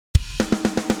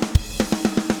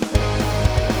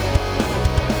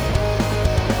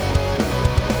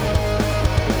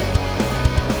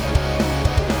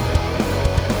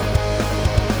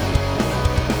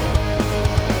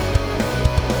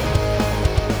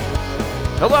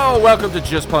Hello, welcome to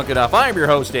Just Punk It Up. I'm your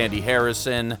host, Andy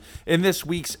Harrison. In this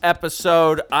week's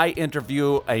episode, I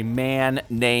interview a man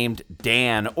named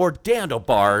Dan, or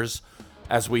Dandlebars,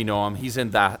 as we know him. He's in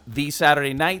the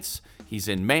Saturday Nights. He's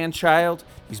in Manchild.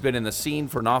 He's been in the scene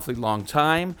for an awfully long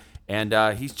time, and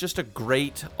he's just a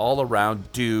great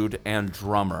all-around dude and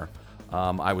drummer.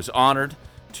 I was honored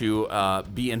to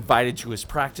be invited to his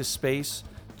practice space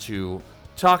to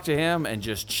talk to him and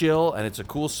just chill, and it's a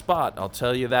cool spot. I'll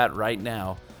tell you that right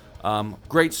now.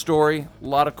 Great story, a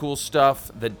lot of cool stuff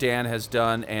that Dan has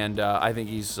done, and I think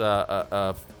he's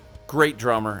a great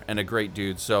drummer and a great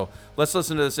dude. So let's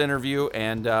listen to this interview,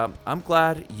 and I'm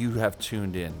glad you have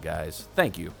tuned in, guys.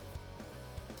 Thank you.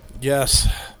 Yes.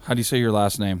 How do you say your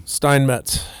last name?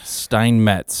 Steinmetz.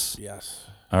 Steinmetz. Yes.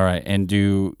 All right, and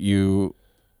do you,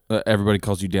 everybody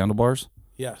calls you Dandlebars?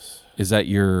 Yes. Is that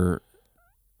your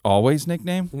always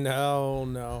nickname? No.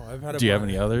 Do you have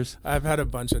any others? I've had a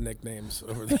bunch of nicknames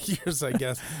over the years, I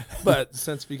guess. But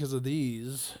because of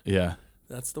these, Yeah.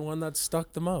 that's the one that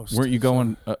stuck the most. Weren't you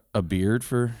going a beard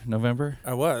for November?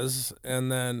 I was.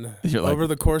 And then You're like- over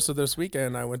the course of this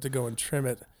weekend, I went to go and trim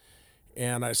it.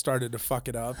 And I started to fuck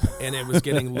it up. And it was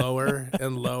getting lower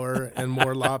and lower and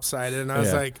more lopsided. And I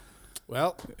was like,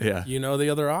 well, you know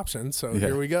the other option. So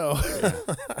here we go.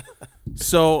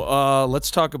 So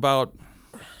let's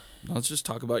just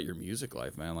talk about your music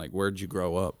life, man. Like, where'd you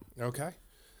grow up? Okay.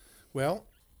 Well,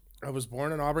 I was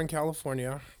born in Auburn,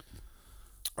 California.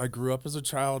 I grew up as a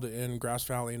child in Grass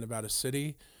Valley, Nevada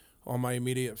City. All my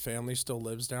immediate family still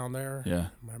lives down there. Yeah.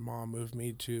 My mom moved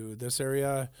me to this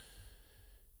area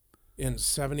in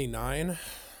 79.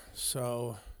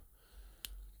 So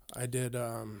I did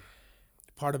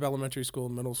part of elementary school,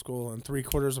 middle school, and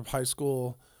 3/4 of high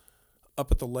school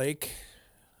up at the lake.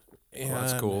 And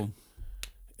That's cool.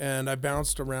 And I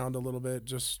bounced around a little bit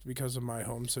just because of my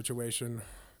home situation.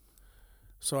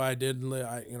 So I did,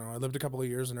 I lived a couple of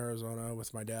years in Arizona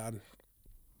with my dad.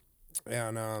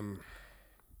 And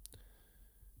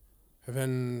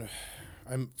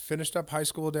I finished up high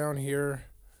school down here.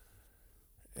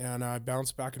 And I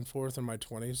bounced back and forth in my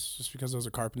 20s just because I was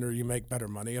a carpenter. You make better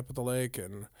money up at the lake.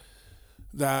 And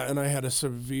I had a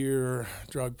severe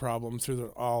drug problem through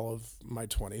all of my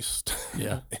 20s.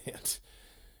 Yeah.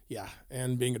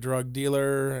 And being a drug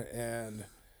dealer and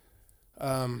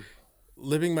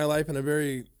living my life in a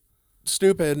very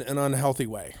stupid and unhealthy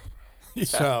way. Yeah.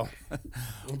 So,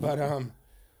 but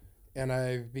and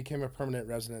I became a permanent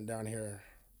resident down here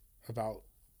about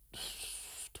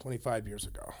 25 years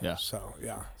ago. Yeah. So,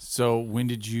 yeah. So when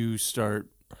did you start,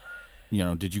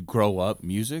 did you grow up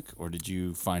music, or did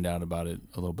you find out about it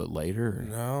a little bit later?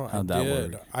 No, How'd I that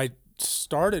did. work? I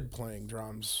started playing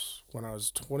drums when I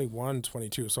was 21,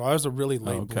 22. So I was a really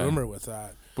late bloomer with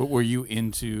that. But were you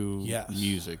into Yes.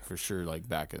 music for sure, like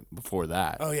before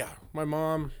that? Oh yeah, my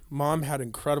mom had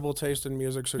incredible taste in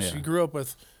music, so she grew up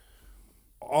with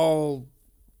all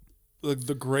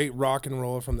the great rock and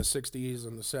roll from the 60s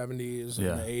and the 70s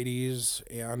and the 80s,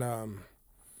 and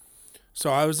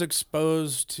so I was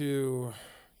exposed to,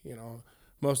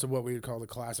 most of what we would call the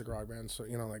classic rock bands, so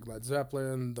like Led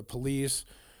Zeppelin, The Police.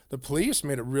 The Police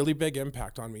made a really big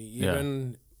impact on me,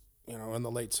 even in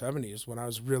the late 70s when I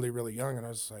was really, really young, and I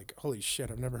was like, holy shit,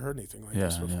 I've never heard anything like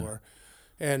this before.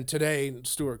 And today,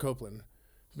 Stuart Copeland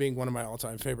being one of my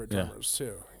all-time favorite drummers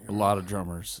too. A lot of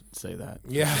drummers say that.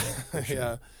 Yeah, for sure.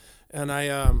 yeah. And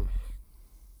I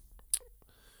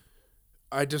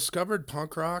discovered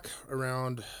punk rock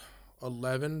around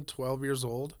 11, 12 years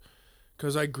old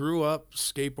because I grew up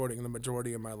skateboarding the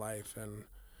majority of my life, and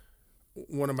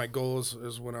one of my goals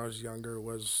is when I was younger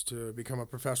was to become a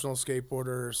professional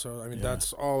skateboarder. So,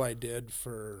 that's all I did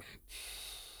from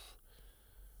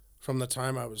the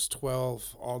time I was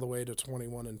 12 all the way to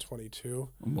 21 and 22.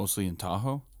 Mostly in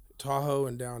Tahoe? Tahoe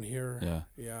and down here. Yeah.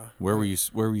 Yeah. Where were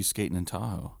you skating in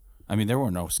Tahoe? I mean, there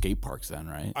were no skate parks then,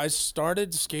 right? I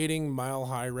started skating Mile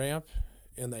High Ramp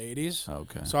in the 80s.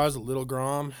 Okay. So I was a little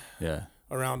grom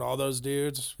around all those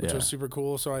dudes, which was super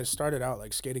cool. So I started out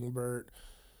like skating Bert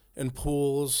and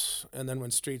pools, and then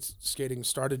when street skating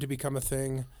started to become a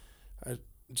thing, I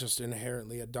just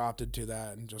inherently adopted to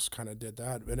that and just kind of did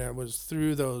that. And it was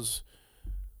through those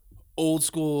old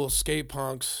school skate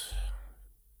punks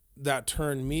that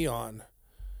turned me on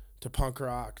to punk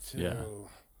rock, to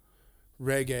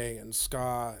reggae and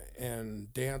ska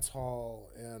and dance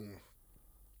hall and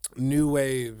new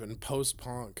wave and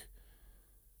post-punk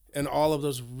and all of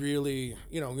those really,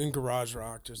 in garage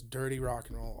rock, just dirty rock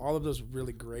and roll, all of those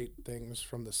really great things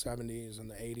from the 70s and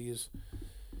the 80s.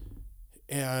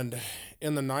 And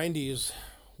in the 90s,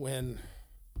 when,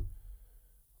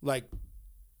 like,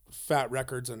 Fat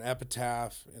Records and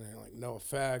Epitaph and like No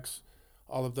Effects,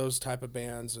 all of those type of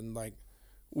bands, and like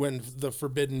when the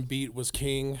Forbidden Beat was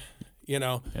king, you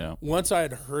know. Yeah. Once I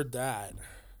had heard that,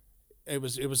 it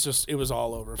was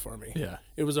all over for me. Yeah.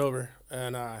 It was over,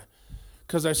 and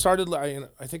because I started, I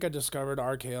think I discovered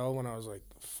RKL when I was like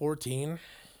 14.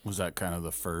 Was that kind of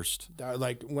the first?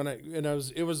 Like when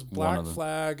it was Black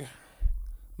Flag,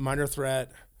 Minor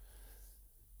Threat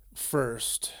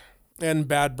first, and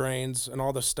Bad Brains and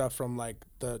all the stuff from like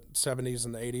the 70s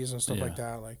and the 80s and stuff like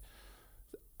that. Like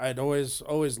I'd always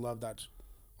loved that,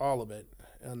 all of it.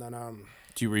 And then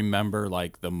do you remember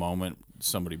like the moment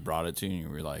somebody brought it to you and you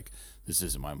were like, this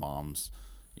isn't my mom's,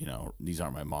 you know, these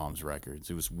aren't my mom's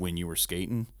records? It was when you were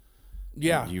skating?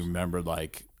 Yeah. Do you remember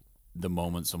like the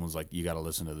moment someone's like, you got to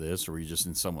listen to this, or were you just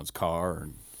in someone's car? Or...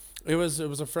 It was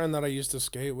a friend that I used to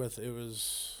skate with. It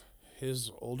was his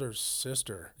older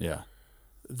sister. Yeah.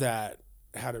 That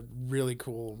had a really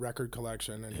cool record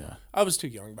collection, and I was too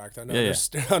young back then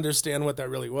to understand what that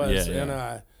really was. Yeah,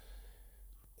 and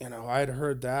you know, I had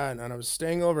heard that, and I was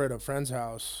staying over at a friend's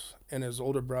house, and his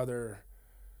older brother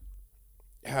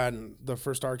had the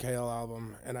first RKL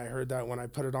album, and I heard that when I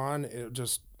put it on,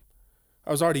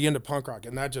 I was already into punk rock,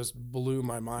 and that just blew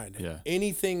my mind. Yeah.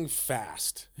 Anything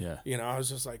fast. Yeah. You know, I was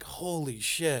just like, holy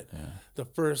shit. Yeah. The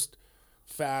first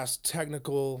fast,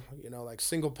 technical, you know, like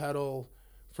single pedal,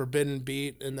 Forbidden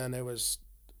Beat, and then I was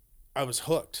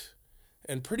hooked.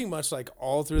 And pretty much like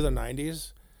all through the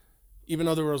 90s, even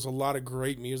though there was a lot of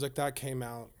great music that came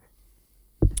out,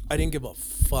 I didn't give a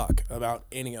fuck about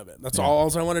any of it. That's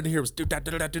all I wanted to hear was do that,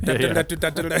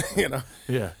 you know.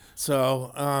 Yeah.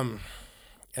 So,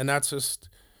 and that's just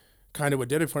kind of what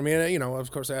did it for me. And, you know,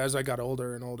 of course, as I got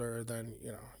older and older, then,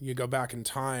 you know, you go back in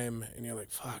time and you're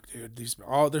like, fuck, dude,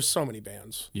 there's so many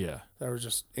bands. Yeah. That were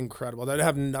just incredible. That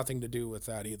have nothing to do with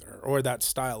that either, or that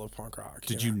style of punk rock.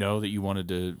 Did you know that you wanted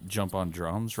to jump on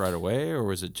drums right away, or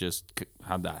was it just,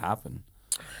 how'd that happen?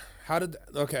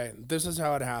 Okay, this is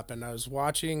how it happened. I was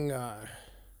watching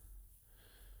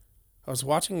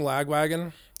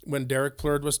Lagwagon when Derek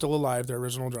Plurd was still alive, their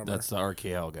original drummer. That's the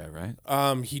RKL guy, right?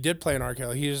 He did play in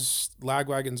RKL. He's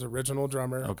Lagwagon's original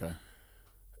drummer. Okay.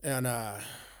 And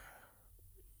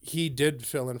he did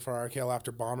fill in for RKL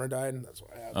after Bomber died, and that's why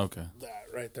I have that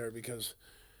right there, because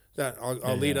that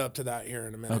I'll lead up to that here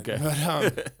in a minute. Okay.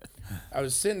 But I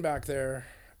was sitting back there,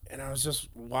 and I was just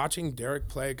watching Derek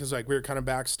play, because like we were kind of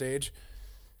backstage,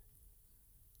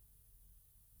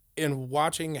 and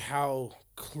watching how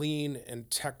clean and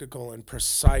technical and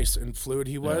precise and fluid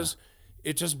he was,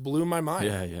 it just blew my mind.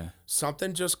 Yeah.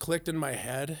 Something just clicked in my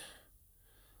head,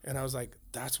 and I was like,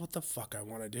 that's what the fuck I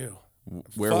want to do.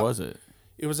 Where was it?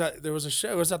 There was a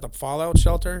show. It was at the Fallout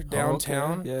Shelter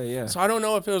downtown. Oh, okay. Yeah. So I don't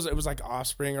know if it was like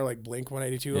Offspring or like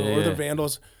Blink-182 or the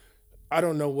Vandals. I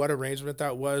don't know what arrangement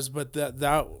that was, but that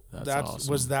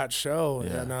awesome. Was that show.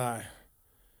 Yeah. And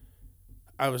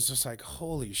I was just like,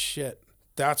 holy shit.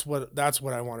 That's what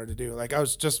I wanted to do. Like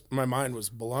my mind was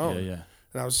blown. Yeah.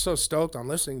 And I was so stoked on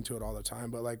listening to it all the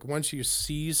time. But like once you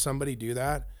see somebody do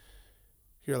that,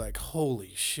 you're like,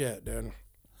 holy shit, dude.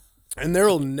 And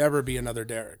there'll never be another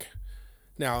Derek.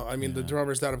 Now, I mean, the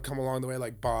drummers that have come along the way,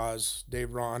 like Boz,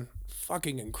 Dave Ron,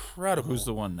 fucking incredible. Who's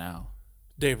the one now?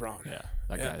 Dave Ron.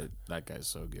 Yeah, that guy's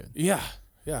so good. Yeah.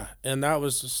 And that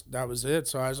was it.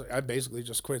 So I basically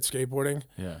just quit skateboarding.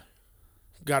 Yeah.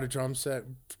 Got a drum set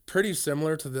pretty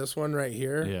similar to this one right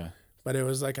here. Yeah. But it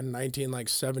was like a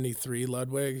 1973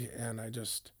 Ludwig, and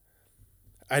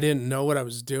I didn't know what I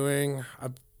was doing.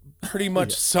 I'm pretty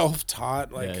much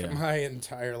self-taught my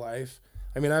entire life.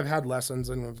 I mean, I've had lessons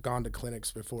and I've gone to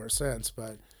clinics before since,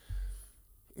 but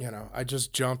you know, I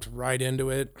just jumped right into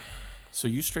it. So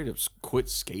you straight up quit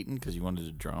skating because you wanted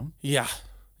to drum? Yeah.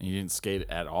 And you didn't skate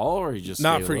at all, or you just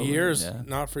not for years? Yeah.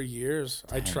 Not for years.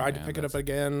 Dang, I tried to pick it up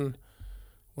again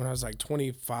when I was like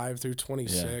 25 through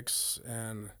 26,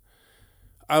 and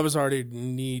I was already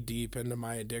knee deep into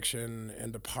my addiction,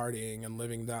 into partying and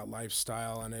living that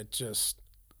lifestyle, and it just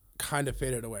kind of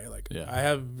faded away. Like I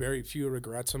have very few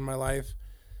regrets in my life.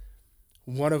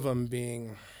 One of them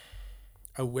being,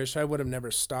 I wish I would have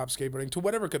never stopped skateboarding to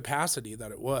whatever capacity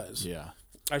that it was. Yeah.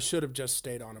 I should have just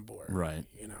stayed on a board. Right.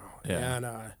 You know. Yeah. And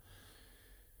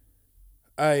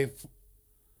I,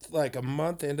 like a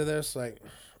month into this, like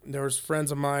there was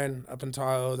friends of mine up in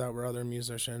Tahoe that were other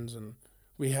musicians, and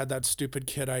we had that stupid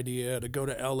kid idea to go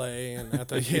to LA and at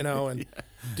the, you know, and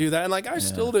do that. And like, I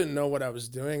still didn't know what I was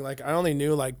doing. Like I only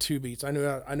knew like 2 beats. I knew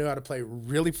how to play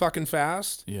really fucking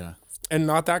fast. Yeah. And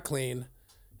not that clean.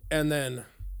 And then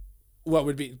what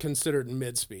would be considered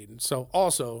mid speed. So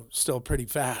also still pretty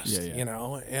fast, you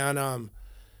know? And,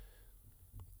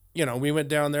 we went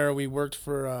down there. We worked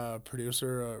for a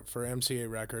producer for MCA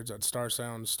Records at Star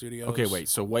Sound Studios. Okay,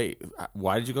 wait.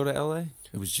 Why did you go to LA?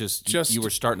 It was just you were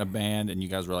starting a band and you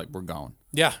guys were like, we're going.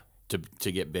 Yeah.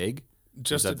 To get big?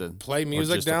 Just to play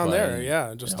music down there.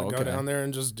 Yeah, just to go down there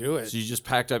and just do it. So you just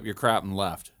packed up your crap and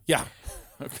left? Yeah.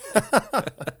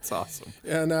 That's awesome.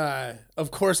 And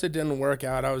of course it didn't work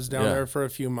out. I was down there for a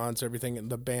few months. Everything in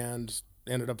the band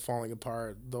ended up falling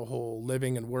apart. The whole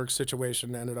living and work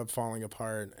situation ended up falling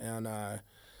apart. And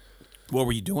what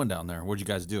were you doing down there? What'd you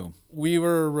guys do? We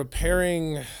were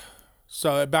repairing.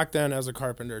 So back then, as a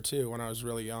carpenter too, when I was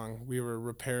really young, we were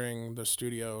repairing the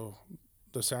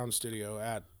sound studio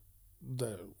at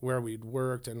where we'd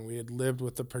worked, and we had lived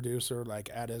with the producer like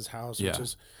at his house, which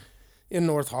is in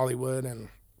North Hollywood, and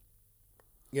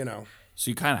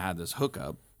So you kind of had this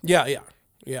hookup. Yeah,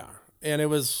 and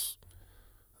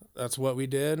that's what we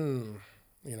did, and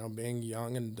being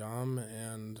young and dumb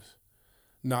and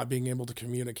not being able to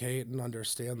communicate and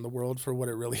understand the world for what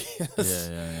it really is.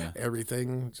 Yeah.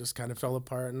 Everything just kind of fell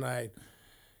apart, and I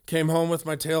came home with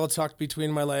my tail tucked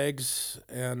between my legs,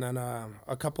 and then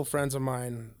a couple friends of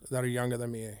mine that are younger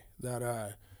than me,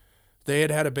 that they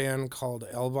had a band called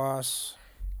Elvas.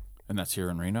 And that's here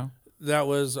in Reno? That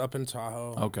was up in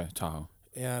Tahoe. Okay, Tahoe.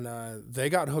 And they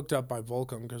got hooked up by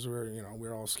Volcom because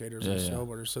we're all skaters and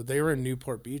snowboarders. So they were in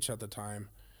Newport Beach at the time,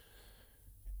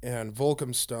 and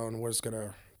Volcom Stone was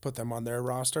gonna put them on their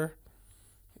roster,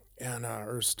 and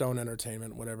or Stone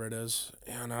Entertainment, whatever it is.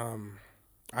 And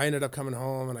I ended up coming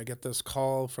home, and I get this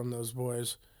call from those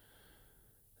boys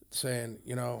saying,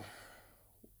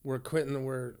 we're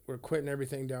quitting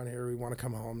everything down here. We want to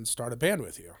come home and start a band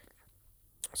with you.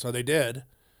 So they did.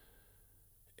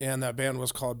 And that band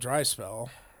was called Dry Spell,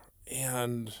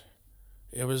 and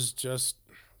it was just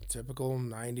typical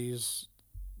 90s,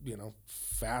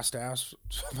 fast-ass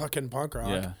fucking punk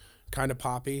rock, kind of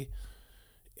poppy.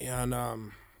 And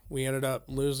we ended up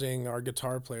losing our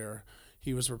guitar player.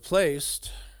 He was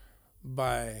replaced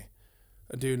by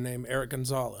a dude named Eric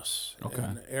Gonzalez. Okay.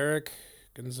 And Eric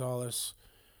Gonzalez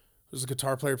was a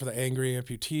guitar player for the Angry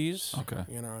Amputees. Okay.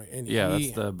 And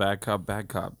that's the Bad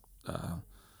Cop.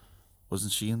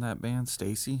 Wasn't she in that band?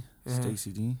 Stacy? Mm-hmm.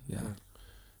 Stacy D? Yeah.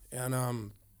 Mm-hmm.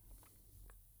 And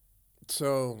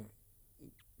so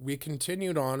we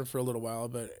continued on for a little while,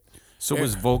 but... So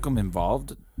was Volcom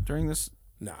involved during this?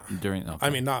 Nah. Okay. I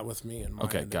mean, not with me and mine.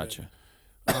 Okay, gotcha.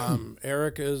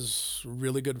 Eric was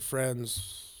really good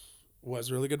friends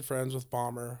with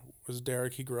Bomber, was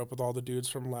Derek. He grew up with all the dudes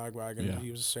from Lagwagon. Yeah.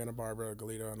 He was Santa Barbara,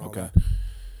 Goleta, and all that.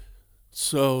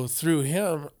 So through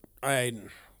him, I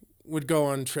would go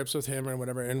on trips with him or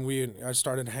whatever, and I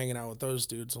started hanging out with those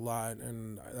dudes a lot,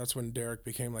 and that's when Derek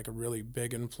became like a really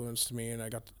big influence to me, and I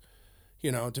got,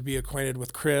 to be acquainted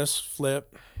with Chris,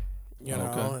 Flip,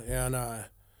 and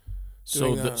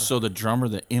so the drummer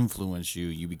that influenced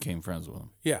you became friends with him.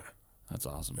 Yeah. That's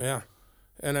awesome. Yeah.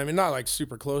 And I mean, not like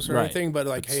super close or anything, but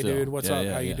like, hey, dude, what's up?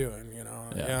 How you doing?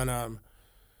 Yeah. And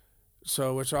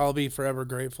so, which I'll be forever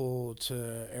grateful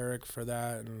to Eric for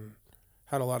that, and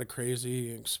had a lot of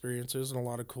crazy experiences and a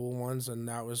lot of cool ones, and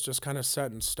that was just kind of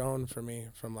set in stone for me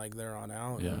from like there on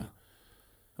out. Yeah.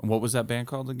 And what was that band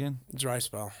called again? Dry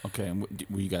Spell. Okay. And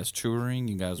were you guys touring?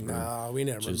 You guys were? No, we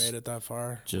never made it that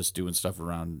far. Just doing stuff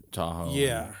around Tahoe.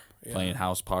 Yeah. Playing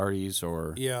house parties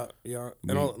or? Yeah.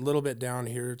 And a little bit down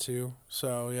here too.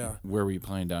 So yeah. Where were you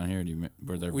playing down here?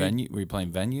 Were you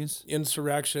playing venues?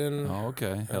 Insurrection. Oh,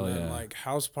 okay. Hell and then like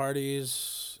house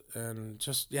parties. And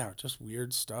just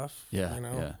weird stuff.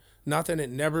 Yeah. Nothing. It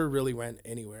never really went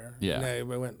anywhere. Yeah. It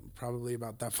went probably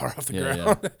about that far off the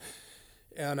ground.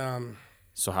 Yeah. And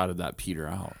so how did that peter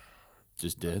out?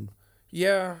 Just did?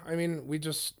 Yeah. I mean,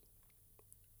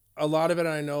 a lot of it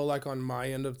I know, like on my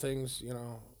end of things,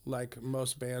 like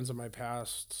most bands in my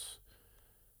past,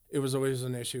 it was always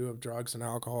an issue of drugs and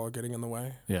alcohol getting in the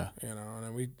way. Yeah. And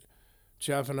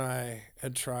Jeff and I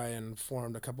had tried and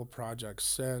formed a couple projects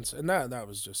since, and that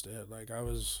was just it. Like, I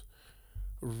was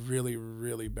a really,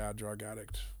 really bad drug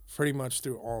addict pretty much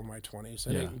through all my 20s,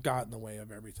 and it got in the way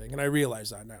of everything. And I realize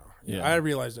that now. Yeah. I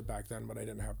realized it back then, but I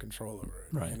didn't have control over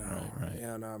it. Right.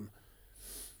 And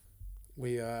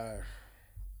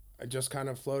I just kind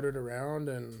of floated around,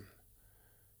 and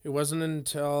it wasn't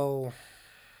until,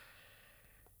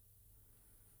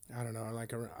 I don't know,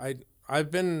 like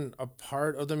I've been a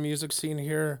part of the music scene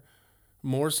here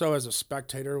more so as a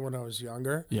spectator when I was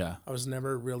younger. Yeah. I was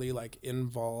never really like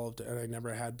involved, and I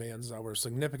never had bands that were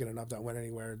significant enough that went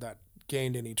anywhere that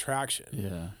gained any traction.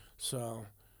 Yeah. So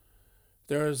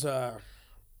there's a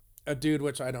dude,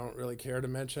 which I don't really care to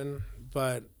mention,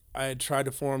 but I had tried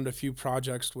to form a few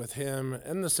projects with him,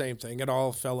 and the same thing. It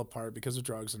all fell apart because of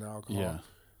drugs and alcohol. Yeah.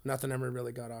 Nothing ever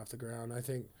really got off the ground. I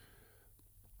think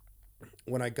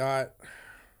when I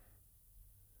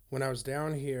was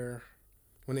down here,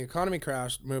 when the economy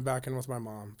crashed, moved back in with my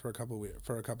mom for a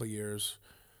couple of years.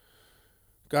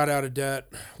 Got out of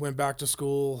debt, went back to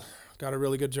school, got a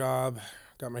really good job,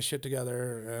 got my shit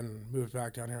together, and moved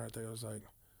back down here. I think it was like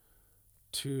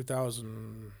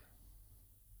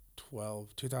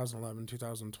 2011,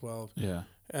 2012. Yeah.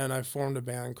 And I formed a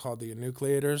band called the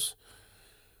Enucleators.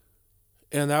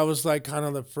 And that was like kind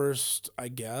of the first, I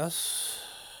guess,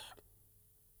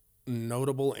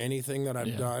 notable anything that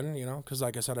I've done, you know, because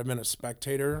like I said, I've been a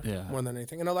spectator more than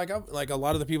anything. You know, like a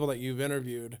lot of the people that you've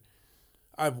interviewed,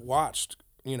 I've watched,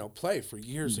 you know, play for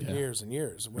years and years and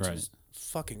years, which is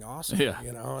fucking awesome,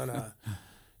 you know,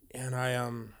 and I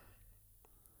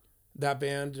that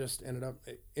band just ended up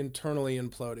internally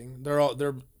imploding.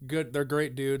 They're good, they're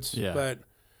great dudes, but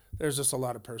there's just a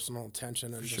lot of personal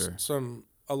tension and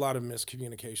a lot of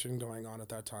miscommunication going on at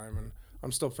that time, and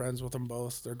I'm still friends with them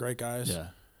both. They're great guys. Yeah.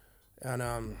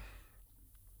 And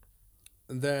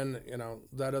then, you know,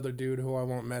 that other dude who I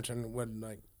won't mention would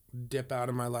like dip out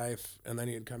of my life, and then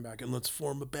he'd come back and let's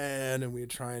form a band, and we'd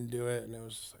try and do it, and it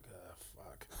was just like,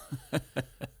 fuck.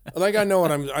 Like I know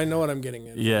what I'm getting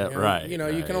into. Yeah, you know? right. You know,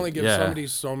 right. you can only give somebody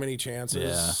so many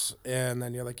chances, and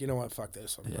then you're like, you know what, fuck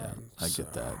this. I'm done. I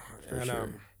get that for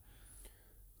sure.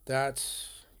 That's,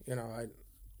 you know,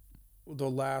 the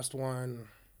last one,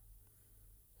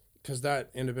 because that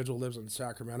individual lives in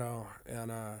Sacramento,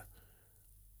 and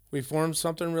we formed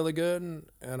something really good,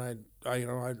 and I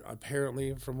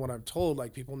apparently, from what I'm told,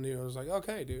 like people knew. I was like,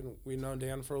 okay, dude, we've known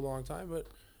Dan for a long time, but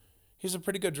he's a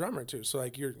pretty good drummer too. So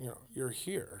like you're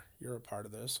here, you're a part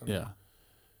of this. And,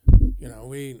 you know,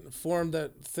 we formed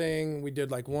that thing. We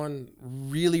did like one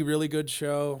really, really good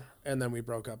show, and then we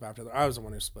broke up after that. I was the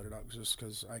one who split it up just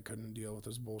because I couldn't deal with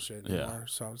this bullshit anymore.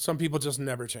 So some people just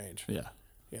never change. Yeah.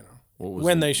 You know,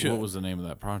 they should. What was the name of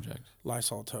that project?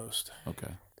 Lysol Toast.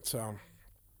 Okay. So,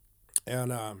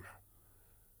 and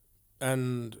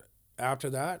after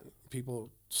that, people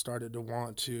started to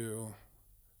want to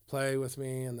play with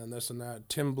me, and then this and that.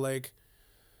 Tim Blake,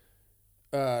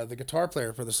 the guitar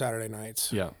player for the Saturday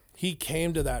nights. Yeah. He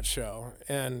came to that show,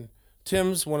 and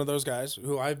Tim's one of those guys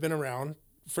who I've been around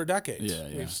for decades.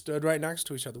 Yeah. We've stood right next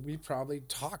to each other. We probably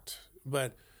talked,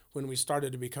 but when we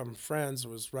started to become friends, it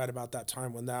was right about that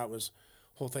time when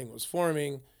whole thing was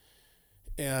forming,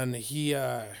 and he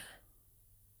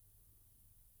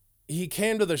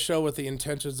came to the show with the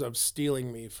intentions of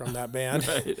stealing me from that band,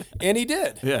 and he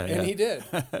did. He did,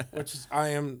 which I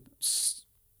am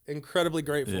incredibly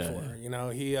grateful for. Yeah. You know,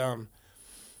 he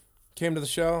came to the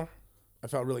show. I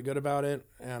felt really good about it,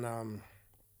 and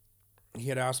he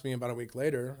had asked me about a week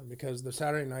later because the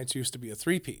Saturday nights used to be a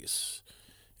 3-piece,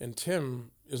 and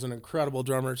Tim is an incredible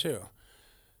drummer too.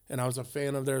 And I was a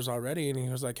fan of theirs already, and he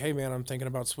was like, hey man, I'm thinking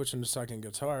about switching to second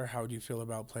guitar. How would you feel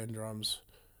about playing drums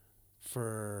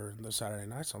for the Saturday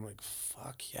nights? I'm like,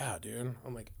 fuck yeah, dude.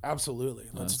 I'm like, absolutely,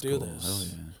 let's do this. Hell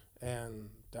yeah. And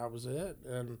that was it.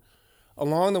 And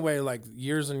along the way, like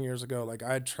years and years ago, like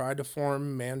I had tried to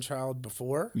form Manchild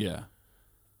before. Yeah.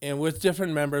 And with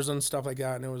different members and stuff like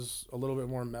that, and it was a little bit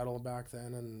more metal back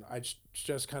then, and I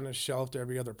just kind of shelved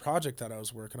every other project that I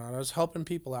was working on. I was helping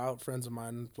people out, friends of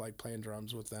mine, like playing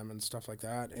drums with them and stuff like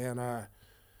that, and I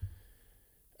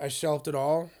shelved it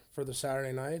all for the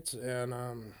Saturday nights, and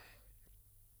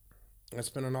it's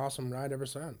been an awesome ride ever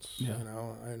since. Yeah. You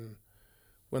know, and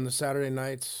when the Saturday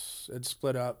nights had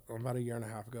split up about a year and a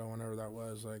half ago, whenever that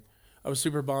was, like I was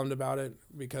super bummed about it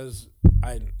because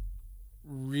I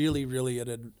really, really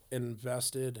had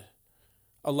invested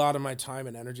a lot of my time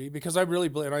and energy because I really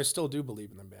believe, and I still do believe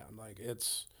in the band. Like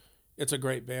it's a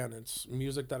great band. It's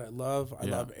music that I love. I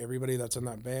love everybody that's in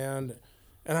that band,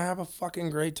 and I have a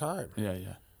fucking great time. Yeah,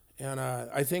 yeah. And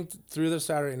I think through the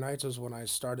Saturday nights is when I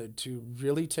started to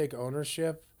really take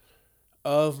ownership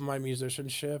of my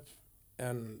musicianship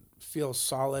and feel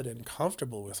solid and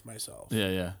comfortable with myself.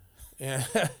 Yeah, yeah.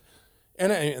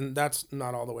 And that's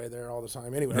not all the way there all the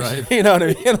time anyway. Right. You know what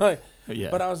I mean? Like, yeah.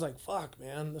 But I was like, fuck,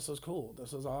 man, this is cool.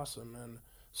 This is awesome. And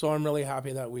so I'm really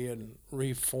happy that we had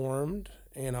reformed,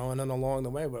 you know, and then along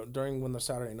the way, but when the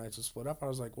Saturday nights was split up, I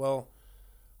was like, well,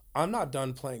 I'm not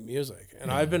done playing music.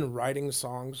 And I've been writing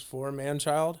songs for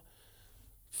Manchild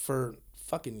for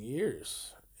fucking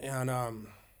years. And I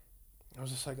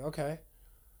was just like, okay,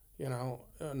 you know,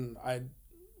 and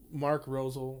Mark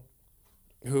Rosel,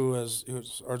 who's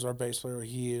our bass player,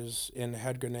 he is in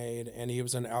Head Grenade, and he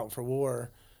was in Out for War.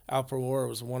 Out for War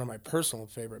was one of my personal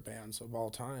favorite bands of all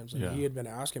times. And he had been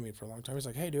asking me for a long time. He's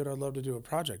like, hey, dude, I'd love to do a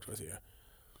project with you.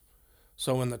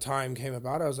 So when the time came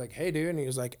about, I was like, hey, dude. And he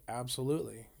was like,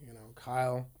 absolutely. You know,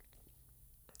 Kyle,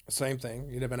 same thing.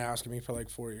 He'd have been asking me for like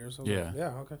 4 years. I was like,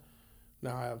 yeah, okay.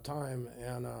 Now I have time.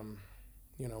 And,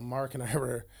 you know, Mark and I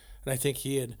were, and I think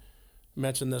he had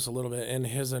mentioned this a little bit in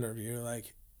his interview.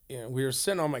 Like, you know, we were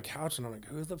sitting on my couch and I'm like,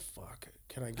 who the fuck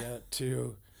can I get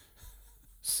to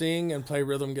sing and play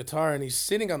rhythm guitar? And he's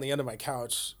sitting on the end of my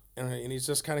couch and he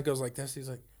just kind of goes like this. He's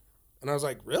like, and I was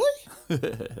like, really?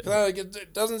 Like,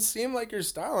 it doesn't seem like your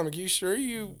style. I'm like, you sure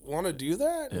you want to do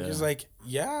that? And he's like,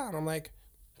 yeah. And I'm like,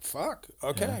 fuck.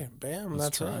 Okay. Bam.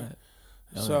 Let's try it.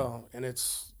 So, and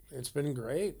it's been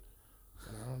great.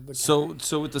 You know,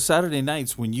 so with the Saturday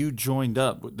nights, when you joined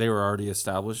up, they were already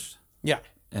established? Yeah.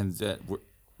 And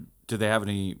did they have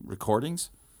any recordings?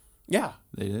 Yeah.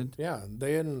 They did? Yeah.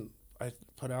 They hadn't, I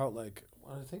put out like,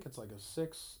 I think it's like a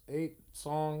 6-8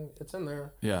 song. It's in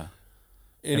there. Yeah.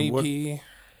 An EP.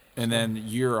 And then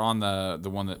you're on the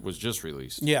one that was just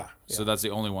released. Yeah. So that's the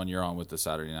only one you're on with the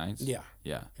Saturday nights? Yeah.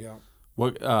 Yeah. Yeah.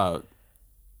 What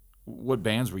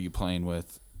bands were you playing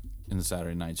with in the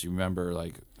Saturday nights? You remember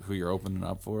like who you're opening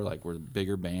up for? Like were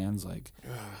bigger bands like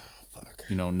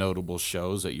you know, notable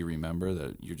shows that you remember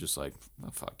that you're just like,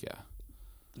 oh, fuck yeah.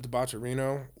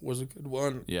 Debaucherino was a good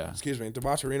one. Yeah. Excuse me.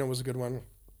 Debaucherino was a good one.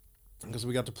 Because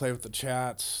we got to play with the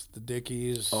Chats, the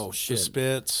Dickies, the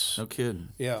Spits. No kidding.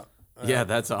 Yeah. Yeah,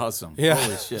 that's awesome. Yeah.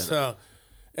 Holy shit. So,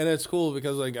 and it's cool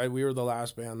because like we were the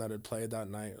last band that had played that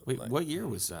night. Wait, like, what year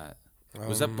was that?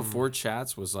 Was that before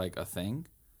Chats was like a thing?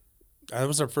 That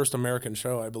was our first American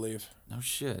show, I believe. No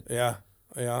shit. Yeah.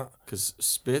 Yeah. Because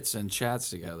Spits and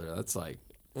Chats together, that's like,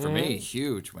 for me,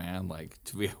 huge, man. Like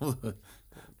to be able to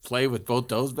play with both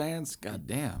those bands, god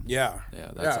damn. Yeah.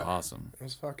 Yeah, that's awesome.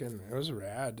 It was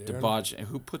rad, dude. Debauch,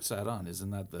 who puts that on?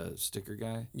 Isn't that the sticker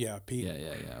guy? Yeah, Pete.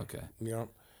 Yeah, okay. Yeah.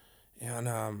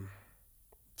 And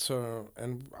so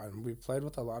we played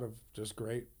with a lot of just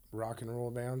great rock and roll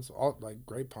bands, all like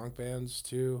great punk bands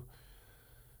too.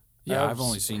 Yeah, I've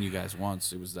only seen you guys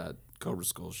once. It was that Cobra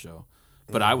Skull show.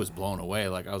 But I was blown away.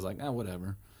 Like I was like,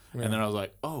 whatever. Yeah. And then I was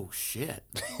like, oh, shit.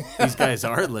 These guys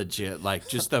are legit. Like,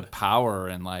 just the power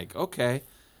and, like, okay.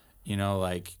 You know,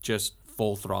 like, just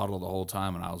full throttle the whole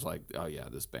time. And I was like, oh, yeah,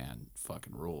 this band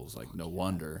fucking rules. Like, no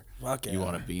wonder you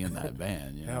want to be in that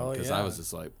band, you know? Because I was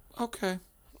just like, okay.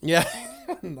 Yeah.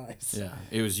 Nice. Yeah.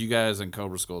 It was you guys and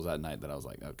Cobra Skulls that night that I was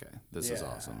like, okay, this is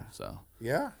awesome. So.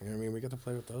 Yeah. I mean, we got to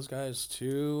play with those guys,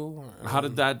 too. How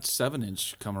did that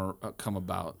 7-inch come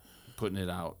about, putting it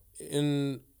out?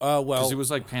 Because it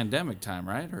was like pandemic time,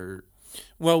 right? Or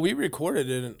we recorded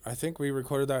it. I think we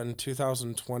recorded that in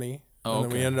 2020, and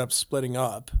then we ended up splitting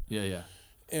up. Yeah.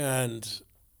 And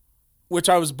which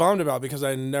I was bummed about because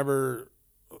I didn't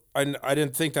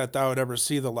think that would ever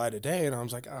see the light of day, and I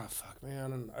was like, oh fuck,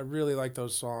 man. And I really like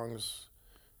those songs.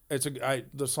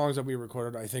 The songs that we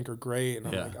recorded, I think, are great, and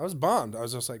I was bummed. I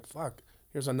was just like, fuck.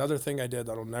 Here's another thing I did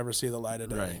that'll never see the light of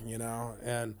day, you know.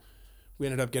 And we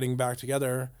ended up getting back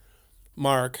together.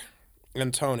 Mark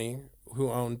and Tony, who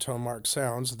own Tone Mark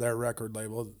Sounds, their record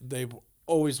label, they've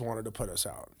always wanted to put us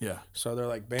out. Yeah. So they're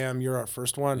like, bam, you're our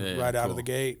first one out of the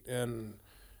gate. And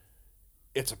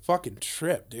it's a fucking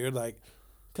trip, dude. Like,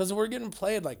 because we're getting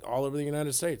played, like, all over the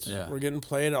United States. Yeah. We're getting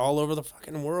played all over the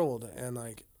fucking world. And,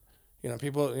 like, you know,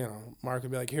 people, you know, Mark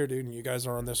would be like, here, dude, you guys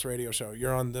are on this radio show.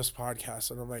 You're on this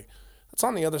podcast. And I'm like, that's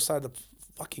on the other side of the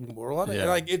fucking world. Yeah. And,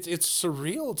 like, it's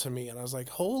surreal to me. And I was like,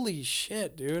 holy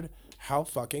shit, dude. How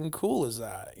fucking cool is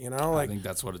that? You know, like, I think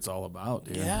that's what it's all about,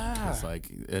 dude. Yeah. It's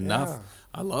like enough. Yeah.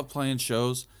 I love playing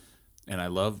shows and I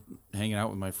love hanging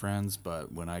out with my friends,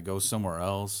 but when I go somewhere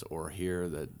else or hear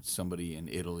that somebody in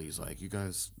Italy is like, you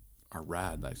guys are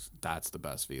rad, that's the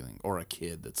best feeling. Or a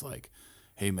kid that's like,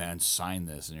 hey man, sign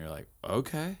this, and you're like,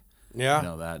 okay. Yeah. You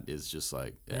know, that is just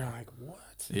like, yeah. You're like,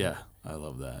 what? Yeah, I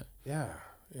love that. Yeah.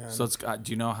 Yeah. So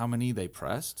do you know how many they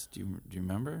pressed? Do you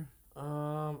remember?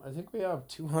 I think we have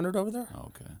 200 over there. Oh,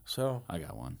 okay. So I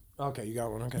got one. Okay, you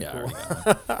got one. Okay, yeah, cool.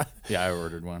 I got one. Yeah, I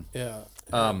ordered one. Yeah.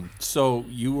 So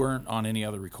you weren't on any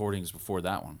other recordings before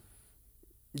that one?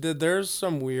 There's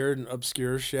some weird and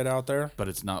obscure shit out there, but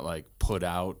it's not like put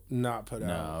out. Not put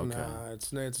out. No, okay. Nah,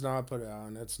 it's not put out.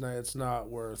 And it's not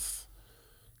worth.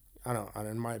 I don't.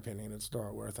 In my opinion, it's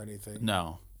not worth anything.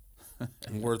 No.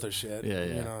 Worth a shit. Yeah.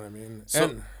 You know what I mean?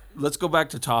 So let's go back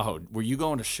to Tahoe. Were you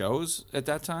going to shows at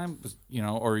that time? You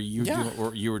know, or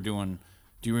you were doing?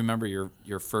 Do you remember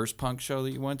your first punk show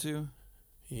that you went to?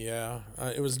 Yeah,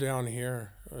 it was down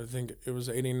here. I think it was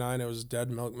 89. It was Dead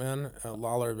Milkman at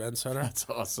Lawler Event Center. That's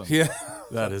awesome. Yeah.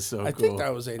 That is so cool. I think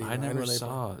that was 89. I never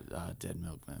saw Dead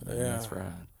Milkman. Man. Yeah. That's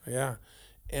rad. Yeah.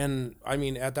 And, I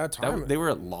mean, at that time... they were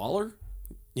at Lawler?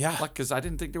 Yeah. Like, because I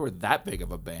didn't think they were that big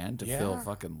of a band to fill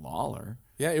fucking Lawler.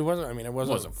 Yeah, it wasn't... I mean, it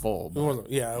wasn't full. It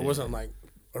wasn't... Yeah, it wasn't like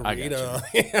arena.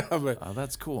 Yeah, but... Oh,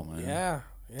 that's cool, man. Yeah.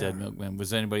 Dead Milkman.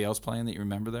 Was anybody else playing that you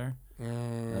remember there?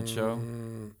 That show?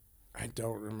 I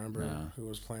don't remember who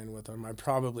was playing with them. I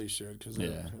probably should,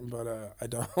 but I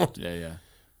don't. Yeah.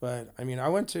 But I mean, I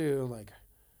went to like,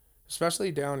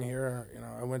 especially down here.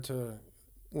 I went to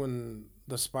when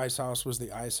the Spice House was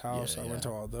the Ice House. I went to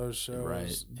all those shows.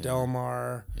 Right. Del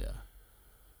Mar. Yeah.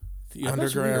 The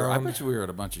Underground. I bet you we were at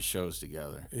a bunch of shows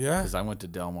together. Yeah. Because I went to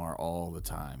Del Mar all the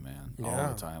time, man. All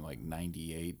the time, like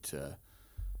 98 to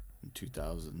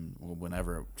 2000,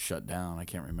 whenever it shut down. I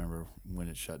can't remember when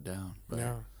it shut down. But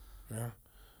yeah.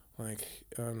 Like,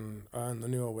 the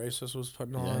new Oasis was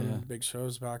putting on big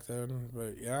shows back then.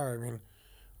 But yeah, I mean,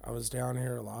 I was down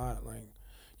here a lot. Like,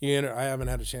 I haven't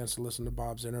had a chance to listen to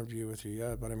Bob's interview with you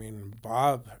yet, but I mean,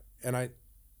 Bob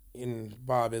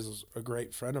is a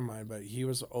great friend of mine, but he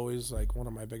was always like one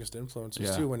of my biggest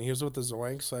influences too. When he was with the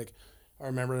Zoinks, like, I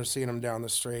remember seeing him down the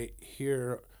street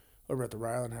here over at the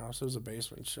Ryland House. It was a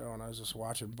basement show, and I was just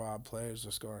watching Bob play. I was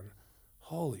just going,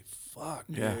 holy fuck,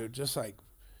 dude. Just like,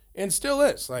 and still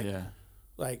is. Like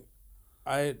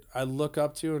I look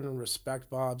up to and respect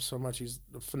Bob so much. He's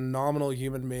a phenomenal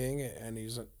human being, and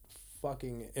he's a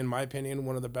fucking, in my opinion,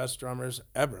 one of the best drummers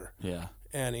ever. Yeah.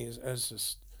 And it's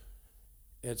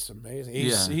amazing.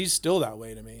 He's still that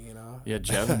way to me, Yeah,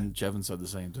 Jevin said the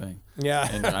same thing. Yeah.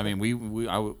 And I mean,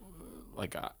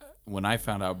 when I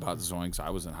found out about the Zoinks,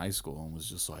 I was in high school and was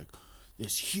just like,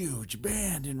 this huge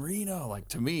band in Reno. Like,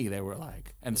 to me, they were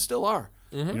like, and still are.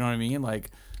 Mm-hmm. You know what I mean? Like,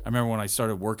 I remember when I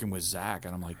started working with Zach,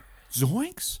 and I'm like,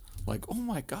 Zoinks? Like, oh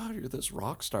my God, you're this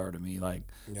rock star to me. Like,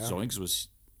 Zoinks was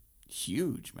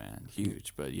huge, man.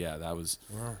 Huge. But yeah, that was,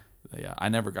 I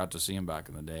never got to see them back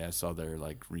in the day. I saw their,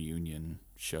 like, reunion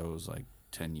shows, like,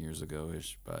 10 years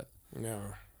ago-ish. But,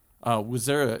 was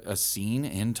there a scene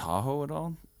in Tahoe at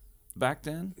all back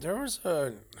then? There was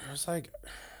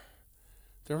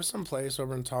some place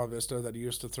over in Tahoe Vista that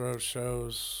used to throw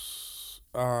shows.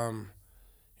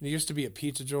 It used to be a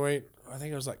pizza joint. I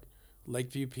think it was like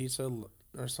Lakeview Pizza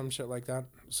or some shit like that.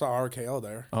 Saw RKO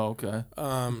there. Oh, okay.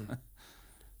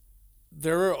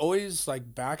 There were always,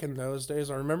 like, back in those days,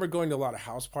 I remember going to a lot of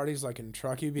house parties, like in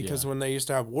Truckee, because when they used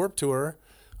to have Warped Tour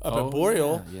up at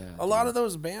Boreal, a lot of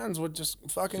those bands would just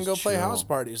fucking go play house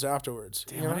parties afterwards.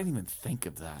 Damn, I didn't even think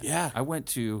of that. Yeah. I went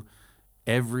to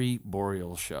every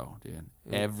Boreal show, dude.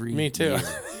 Me too. Year.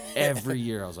 Every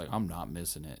year I was like, I'm not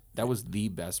missing it. That was the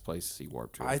best place to see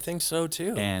Warped Tour. I think so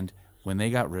too. And when they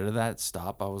got rid of that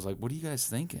stop, I was like, what are you guys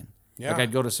thinking? Yeah. Like,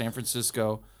 I'd go to San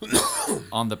Francisco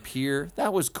on the pier.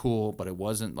 That was cool, but it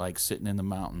wasn't like sitting in the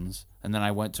mountains. And then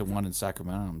I went to one in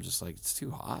Sacramento. I'm just like, it's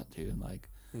too hot, dude. Like,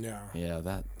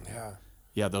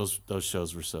 those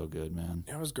shows were so good, man.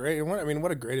 It was great.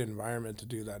 What a great environment to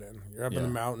do that in. You're up in the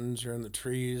mountains. You're in the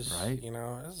trees. Right.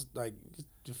 It's like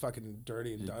you're fucking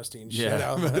dirty and dusty and shit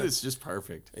out. But it's just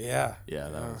perfect. Yeah. Yeah,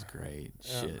 that was great.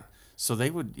 Yeah. Shit. So they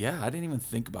would, I didn't even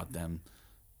think about them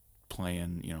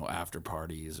playing, after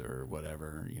parties or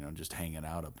whatever, just hanging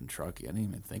out up in Truckee. I didn't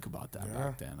even think about that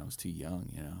back then. I was too young,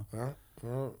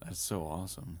 Well, that's so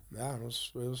awesome. Yeah, it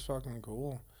was fucking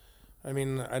cool. I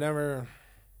mean, I don't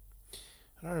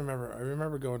remember. I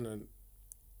remember going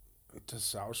to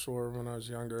South Shore when I was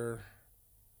younger.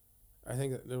 I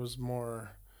think that there was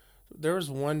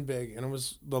one big, and it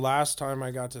was the last time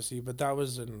I got to see, but that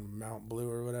was in Mount Blue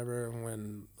or whatever,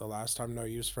 when the last time No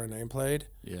Use for a Name played.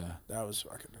 Yeah. That was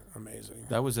fucking amazing.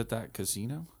 That was at that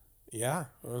casino? Yeah.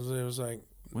 It was like...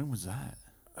 When was that?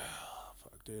 Oh,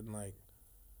 fuck, dude. Like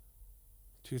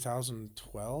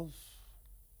 2012?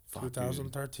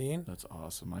 2013? Dude. That's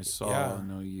awesome. I saw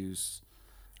No Use.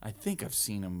 I think I've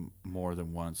seen them more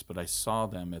than once, but I saw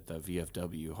them at the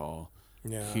VFW hall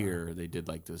here. They did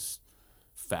like this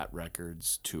Fat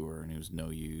Records tour, and it was No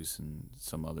Use and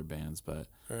some other bands, but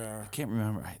I can't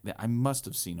remember. I must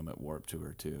have seen them at Warped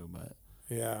Tour too, but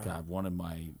God, one of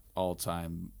my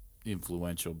all-time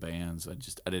influential bands. I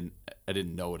didn't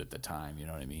know it at the time, you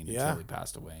know what I mean? Until he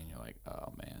passed away, and you're like,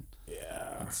 oh man,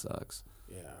 that sucks.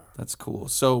 Yeah, that's cool.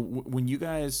 So when you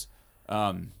guys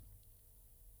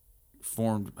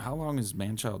formed, how long has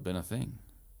Manchild been a thing?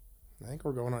 I think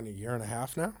we're going on 1.5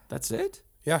 years now. That's it?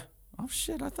 Yeah. Oh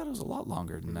shit! I thought it was a lot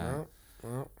longer than that.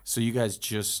 No. So you guys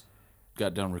just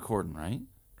got done recording, right?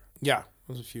 Yeah, it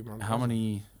was a few months. How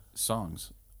many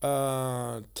songs? 10,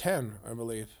 I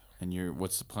believe. And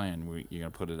what's the plan? You're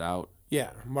gonna put it out? Yeah,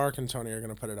 Mark and Tony are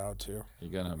gonna put it out too.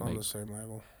 You're gonna on make the same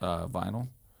label. Vinyl?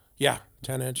 Yeah,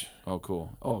 10-inch. Oh,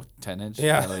 cool. Oh, 10-inch?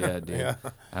 Yeah. Hell yeah, dude. Yeah.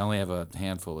 I only have a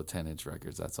handful of 10-inch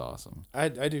records. That's awesome. I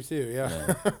do too.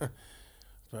 Yeah.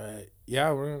 But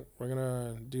yeah, we're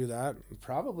gonna do that.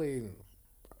 Probably,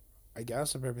 I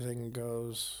guess if everything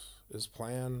goes as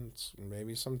planned,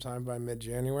 maybe sometime by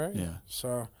mid-January. Yeah.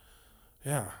 So,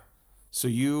 yeah. So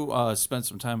you spent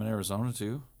some time in Arizona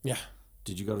too? Yeah.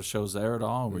 Did you go to shows there at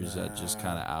all, or was that just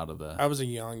kind of out of the? I was a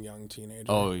young teenager.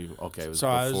 Oh, okay. It was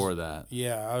before that.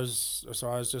 Yeah, I was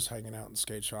just hanging out in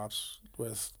skate shops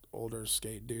with older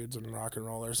skate dudes and rock and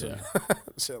rollers and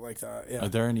shit like that. Yeah. Are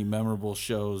there any memorable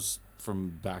shows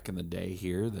from back in the day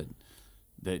here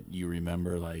that you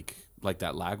remember, like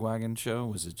that Lagwagon show?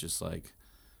 Was it just like?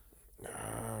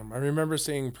 I remember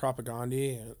seeing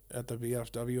Propagandhi at the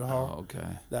VFW hall. Oh, okay.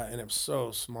 And it was so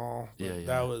small. Yeah.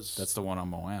 That's the one on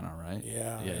Moana, right?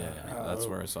 Yeah. Yeah. That's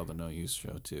where I saw the No Use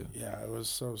show too. Yeah, it was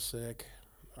so sick.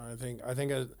 I think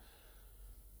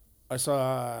I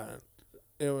saw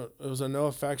it was a No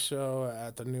Effects show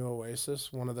at the New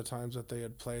Oasis. One of the times that they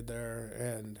had played there,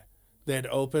 and they had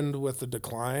opened with The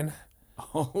Decline.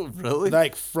 Oh, really?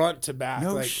 Like front to back.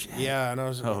 No like, shit. Yeah, and I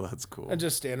was. Oh, that's cool. And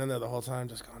just standing there the whole time,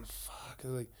 just going, "Fuck!"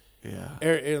 Like, yeah.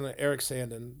 Eric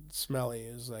Sandin, Smelly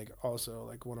is like also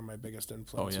like one of my biggest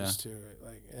influences too.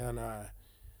 Like, and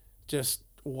just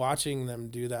watching them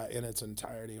do that in its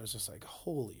entirety was just like,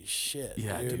 holy shit.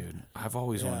 Yeah, dude. I've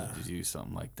always wanted to do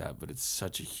something like that, but it's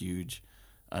such a huge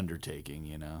undertaking,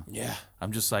 you know? Yeah.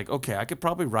 I'm just like, okay, I could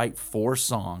probably write 4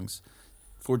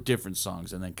 different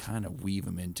songs, and then kind of weave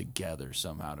them in together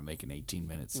somehow to make an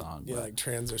 18-minute song. Yeah, like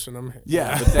transition them.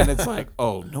 Yeah, but then it's like,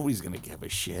 oh, nobody's going to give a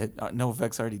shit. No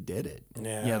Effects already did it.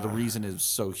 Yeah. The reason it's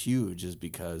so huge is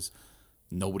because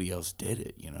nobody else did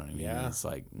it, you know what I mean? Yeah. It's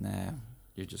like, nah,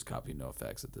 you're just copying No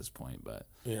Effects at this point, but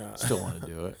yeah, still want to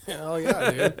do it. Oh,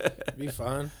 yeah, dude. It'd be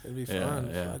fun. It'd be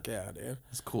fun. Yeah. Fuck yeah, dude.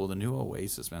 It's cool. The new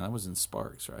Oasis, man, that was in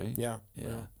Sparks, right? Yeah.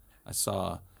 I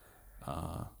saw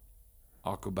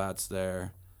Aquabats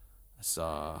there. I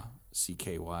saw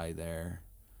CKY there.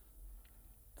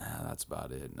 That's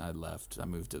about it. And I left. I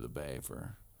moved to the Bay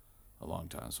for a long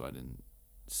time, so I didn't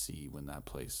see when that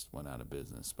place went out of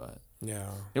business. But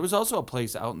yeah, it was also a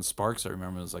place out in Sparks. I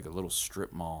remember it was like a little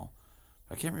strip mall.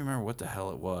 I can't remember what the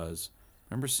hell it was.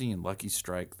 I remember seeing Lucky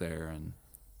Strike there, and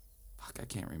fuck, I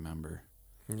can't remember.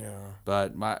 Yeah.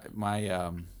 But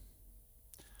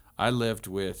I lived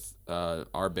with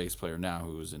our bass player now,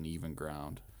 who was in Even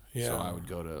Ground. Yeah. So I would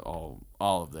go to all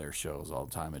of their shows all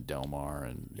the time at Del Mar,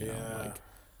 and you know, like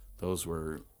those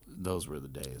were the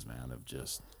days, man, of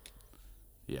just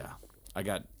I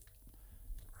got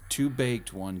 2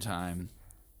 baked one time.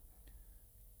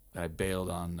 I bailed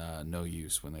on No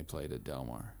Use when they played at Del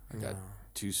Mar. I got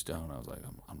 2 stoned. I was like,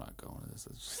 I'm not going to this.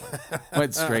 It's just like,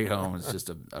 went straight home. It's just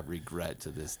a regret to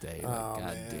this day. Like,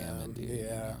 God damn it, dude. Yeah. You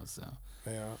know, so.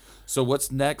 Yeah. So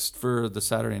what's next for the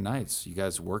Saturday nights? You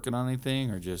guys working on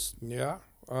anything or just? Yeah.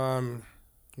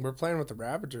 We're playing with the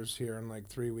Ravagers here in like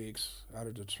 3 weeks out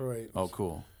of Detroit. Oh,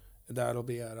 cool. That'll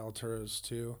be at Altura's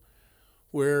too.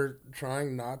 We're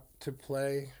trying not to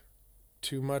play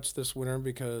too much this winter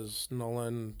because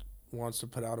Nolan wants to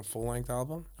put out a full-length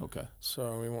album. Okay.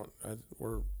 So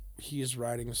he's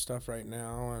writing stuff right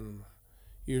now, and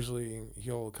usually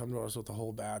he'll come to us with a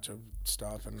whole batch of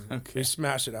stuff, and we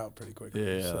smash it out pretty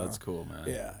quickly. Yeah, that's cool, man.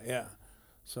 Yeah.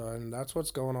 So, and that's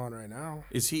what's going on right now.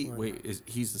 Is he?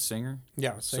 He's the singer?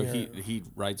 Yeah, singer. So he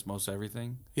writes most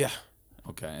everything. Yeah.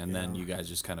 Okay, and then you guys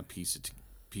just kind of piece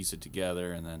it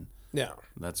together, and then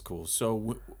that's cool.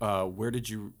 So, where did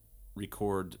you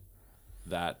record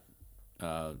that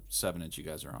 7-inch you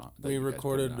guys are on? We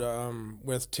recorded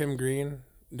with Tim Green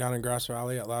down in Grass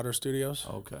Valley at Louder Studios.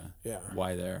 Okay. Yeah.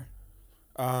 Why there?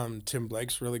 Tim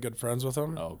Blake's really good friends with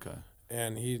him. Oh, okay.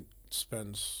 And he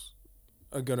spends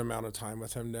a good amount of time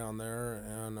with him down there,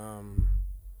 and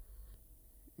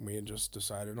we had just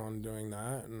decided on doing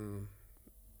that, and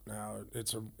now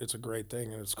it's a great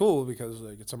thing, and it's cool because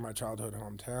like it's in my childhood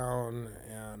hometown,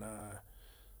 and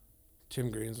Tim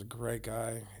Green's a great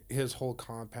guy. His whole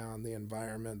compound, the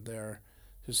environment there,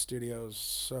 his studio's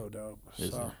so dope.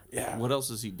 Yeah. What else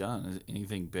has he done? Is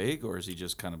anything big, or is he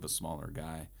just kind of a smaller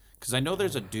guy? Because I know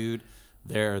there's a dude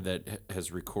there that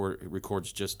has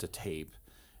records just to tape,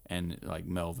 and like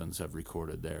Melvins have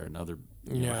recorded there, and other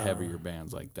heavier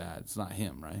bands like that. It's not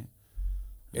him, right?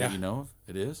 Yeah. You know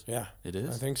it is? Yeah. It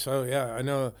is? I think so, yeah. I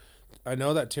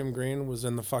know that Tim Green was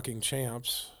in the fucking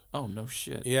Champs. Oh, no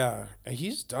shit. Yeah. And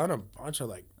he's done a bunch of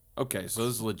like... Okay, so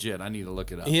this is legit. I need to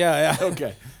look it up. Yeah.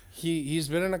 Okay. He's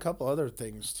been in a couple other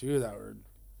things too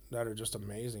are just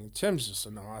amazing. Tim's just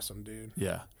an awesome dude.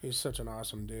 Yeah. He's such an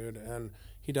awesome dude. And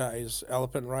he does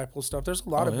Elephant Rifle stuff. There's a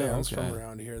lot of bands from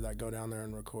around here that go down there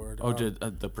and record. Oh, did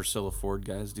the Priscilla Ford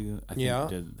guys do? I think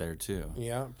they did there too.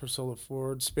 Yeah, Priscilla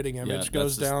Ford, Spitting Image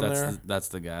goes down there. That's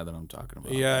the guy that I'm talking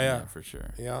about. Yeah, for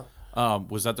sure. Yeah.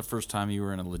 Was that the first time you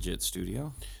were in a legit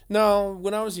studio? No,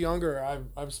 when I was younger,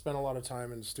 I've spent a lot of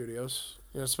time in studios.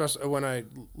 Especially when I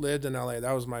lived in LA,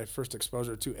 that was my first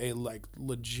exposure to a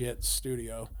legit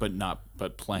studio.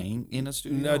 But playing in a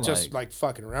studio. No, just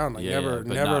fucking around, never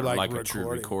like recording. a true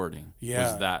recording.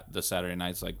 Yeah, was that the Saturday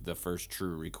Nights the first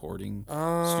true recording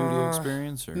studio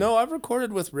experience? Or? No, I've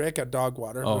recorded with Rick at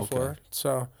Dogwater before. Okay.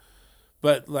 So,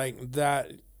 but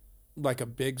that, a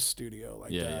big studio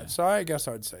that. Yeah. So I guess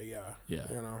I would say yeah.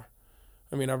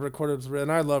 I mean, I've recorded with Rick,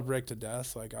 and I love Rick to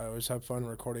death. I always have fun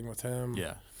recording with him.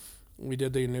 Yeah. We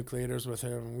did the Nucleators with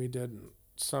him. We did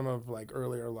some of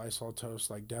earlier Lysol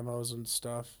Toast demos and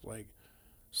stuff like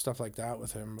that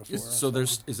with him before.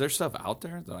 Is there stuff out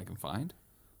there that I can find,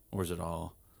 or is it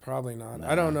all? Probably not. No.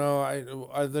 I don't know.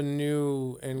 I the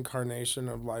new incarnation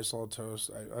of Lysol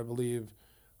Toast. I believe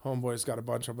Homeboy's got a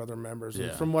bunch of other members. Yeah.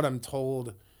 And from what I'm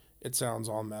told, it sounds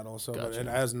all metal. So gotcha. But it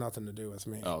has nothing to do with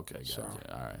me. Oh, okay, gotcha. So,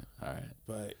 all right.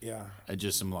 But yeah, I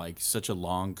just am such a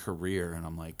long career, and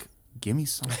I'm like. Give me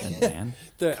something, man.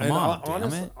 Come on,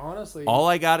 damn it. Honestly, all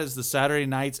I got is the Saturday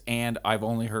Nights, and I've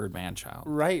only heard Manchild.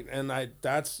 Right, and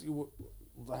that's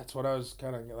what I was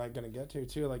kind of gonna get to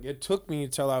too. It took me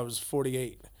till I was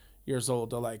 48 years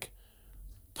old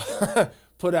to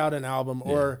put out an album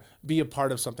or be a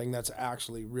part of something that's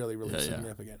actually really, really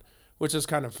significant. Which is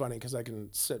kind of funny because I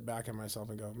can sit back at myself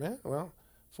and go, man, well,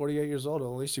 48 years old, at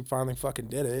least you finally fucking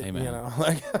did it.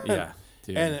 Amen. Yeah.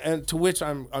 Dude. And to which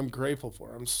I'm grateful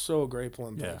for. I'm so grateful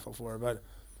and thankful for. But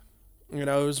it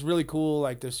was really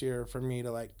cool this year for me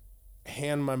to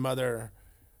hand my mother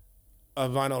a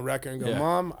vinyl record and go,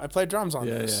 Mom, I play drums on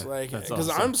this. Because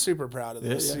awesome. I'm super proud of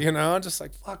this.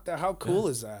 Just fuck that. How cool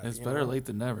is that? It's better late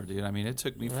than never, dude. I mean, it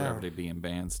took me forever to be in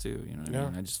bands too. You know what I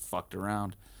mean? I just fucked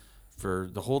around for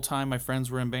the whole time my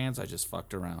friends were in bands. I just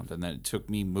fucked around, and then it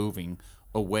took me moving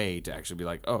away to actually be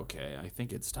okay, I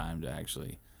think it's time to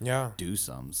actually do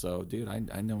some. So dude,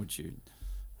 I know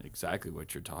exactly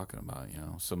what you're talking about.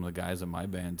 Some of the guys in my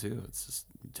band too, it's just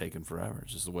taking forever.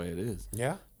 It's just the way it is.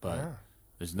 But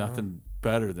there's nothing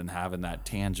better than having that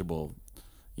tangible,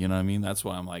 you know what I mean? That's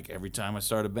why I'm every time I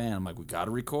start a band, I'm we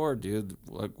gotta record, dude.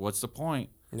 What's the point?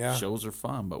 Shows are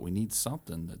fun, but we need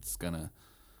something that's gonna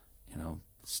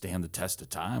stand the test of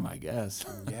time, I guess.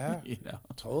 Yeah.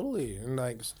 Totally. And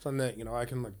something that, I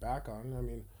can look back on. I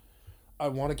mean, I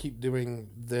want to keep doing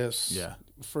this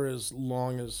for as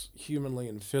long as humanly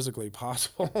and physically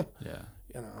possible. Yeah.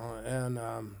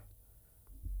 And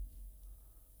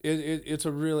it's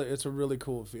a really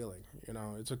cool feeling.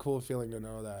 It's a cool feeling to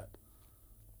know that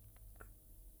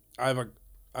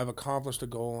I've accomplished a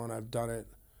goal and I've done it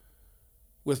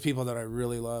with people that I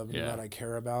really love and that I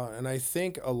care about. And I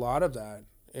think a lot of that,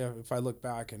 if I look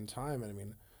back in time, I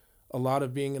mean, a lot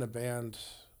of being in a band,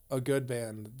 a good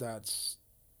band that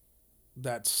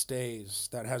stays,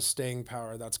 that has staying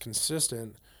power, that's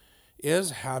consistent,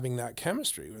 is having that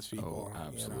chemistry with people. Oh,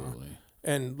 absolutely.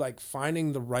 And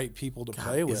finding the right people to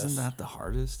play with. Isn't that the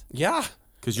hardest? Yeah.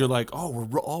 Because you're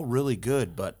we're all really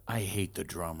good, but I hate the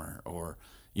drummer, or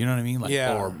you know what I mean?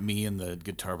 Or me and the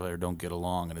guitar player don't get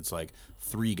along, and it's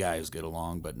 3 guys get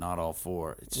along, but not all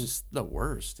 4. It's just the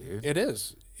worst, dude. It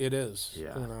is.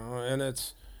 Yeah. And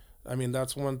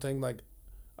that's one thing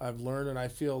I've learned, and I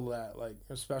feel that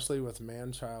especially with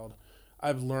Manchild,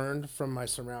 I've learned from my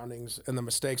surroundings and the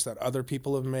mistakes that other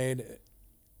people have made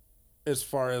as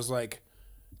far as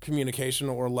communication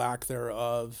or lack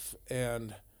thereof.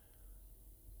 And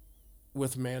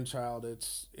with Manchild,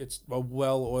 it's a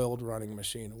well-oiled running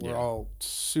machine. We're all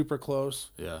super close.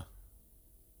 Yeah.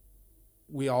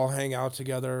 We all hang out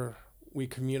together. We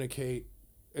communicate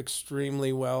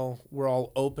extremely well. We're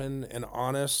all open and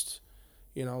honest.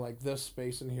 This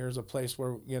space in here is a place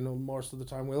where, most of the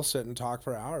time we'll sit and talk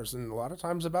for hours, and a lot of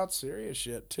times about serious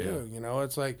shit too. Yeah.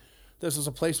 It's this is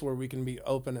a place where we can be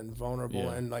open and vulnerable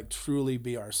and truly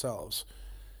be ourselves.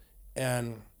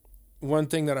 And one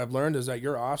thing that I've learned is that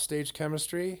your offstage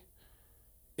chemistry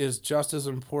is just as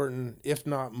important, if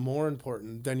not more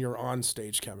important, than your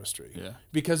onstage chemistry. Yeah.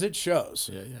 Because it shows.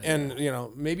 And,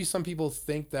 maybe some people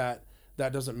think that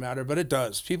doesn't matter, but it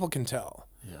does. People can tell.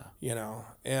 Yeah.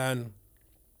 And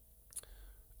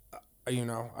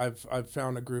I've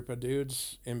found a group of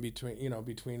dudes in between,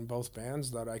 between both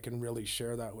bands that I can really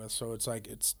share that with. So it's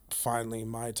it's finally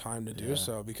my time to do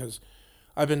so, because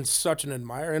I've been such an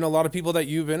admirer, and a lot of people that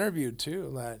you've interviewed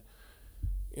too, that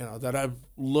you know, that I've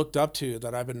looked up to,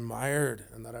 that I've admired,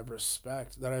 and that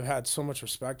that I've had so much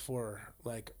respect for,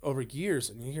 like, over years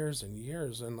and years and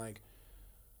years. And, like,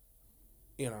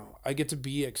 you know, I get to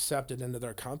be accepted into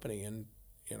their company, and,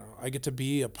 you know, I get to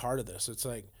be a part of this. It's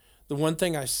like, the one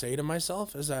thing I say to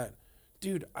myself is that,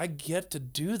 dude, I get to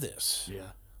do this.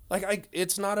 Yeah. Like,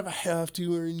 it's not if I have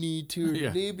to or need to, or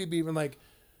Yeah. even like,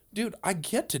 dude, I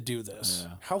get to do this.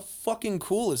 Yeah. How fucking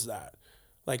cool is that?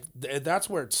 Like, that's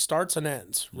where it starts and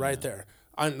ends, right there.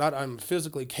 I'm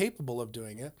physically capable of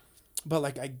doing it, but,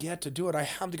 like, I get to do it. I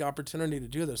have the opportunity to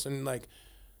do this, and, like,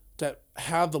 to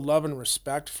have the love and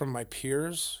respect from my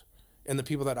peers and the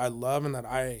people that I love and that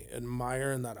I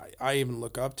admire and that I even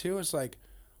look up to. It's like,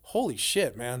 holy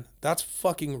shit, man, that's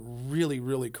fucking really,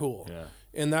 really cool. Yeah.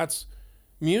 And that's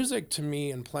music to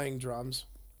me, and playing drums,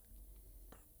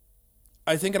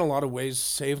 I think in a lot of ways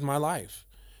saved my life.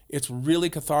 It's really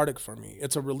cathartic for me.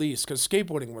 It's a release, because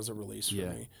skateboarding was a release for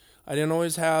me. I didn't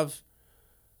always have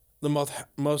the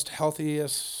most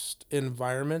healthiest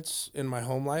environments in my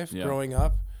home life growing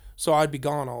up. So I'd be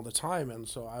gone all the time. And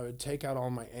so I would take out all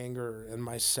my anger and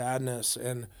my sadness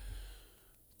and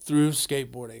through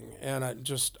skateboarding. And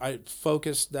I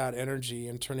focused that energy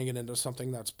and turning it into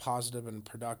something that's positive and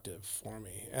productive for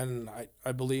me. And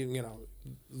I believe, you know,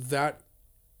 that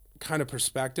kind of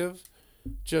perspective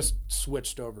just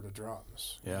switched over to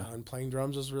drums. Yeah. You know, and playing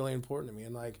drums is really important to me.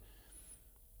 And, like,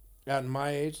 at my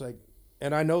age, like,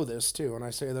 and I know this too, and I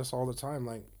say this all the time,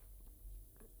 like,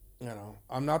 you know,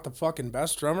 I'm not the fucking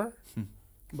best drummer,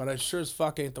 but I sure as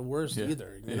fuck ain't the worst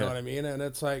either. You know what I mean? And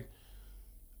it's like,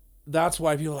 that's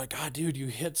why people are like, God, dude, you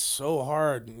hit so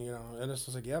hard, you know. And it's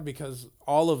just like, yeah, because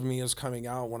all of me is coming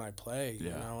out when I play,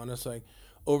 you know. And it's like,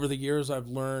 over the years, I've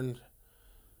learned,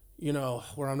 you know,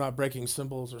 where I'm not breaking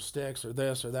cymbals or sticks or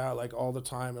this or that, like, all the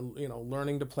time, and, you know,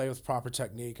 learning to play with proper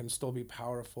technique and still be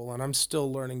powerful. And I'm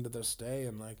still learning to this day.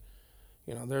 And, like,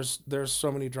 you know, there's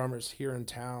so many drummers here in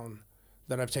town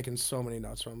that I've taken so many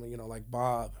notes from, you know, like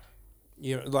Bob,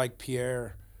 you know, like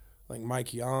Pierre, like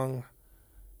Mike Young,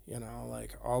 you know,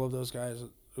 like all of those guys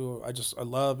who I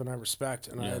love and I respect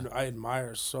and I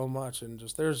admire so much. And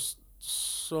just, there's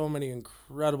so many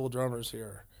incredible drummers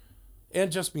here,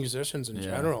 and just musicians in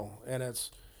general. And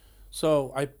it's,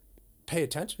 so I pay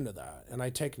attention to that and I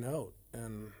take note,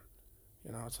 and,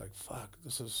 you know, it's like, fuck,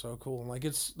 this is so cool. And, like,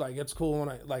 it's cool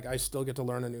when I still get to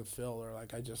learn a new fill, or,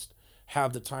 like, I just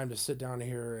have the time to sit down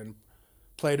here and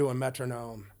play to a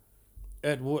metronome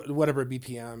at whatever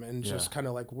BPM and just kind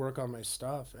of, like, work on my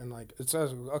stuff. And, like, it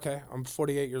says, okay, I'm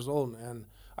 48 years old and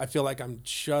I feel like I'm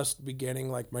just beginning,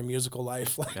 like, my musical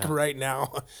life, like, right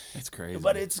now. It's crazy.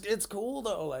 But it's cool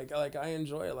though. Like I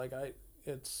enjoy it. Like,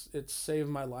 it's saved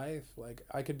my life. Like,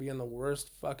 I could be in the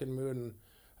worst fucking mood and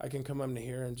I can come up to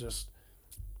here and just,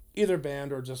 either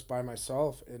band or just by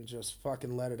myself, and just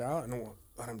fucking let it out. And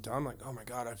when I'm done, like, oh my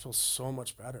God, I feel so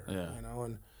much better. You know,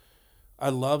 and I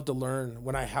love to learn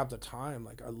when I have the time.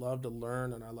 Like, I love to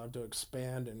learn and I love to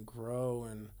expand and grow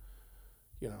and,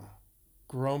 you know,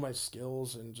 grow my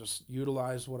skills and just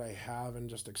utilize what I have and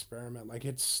just experiment. Like,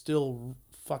 it's still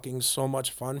fucking so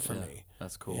much fun for me.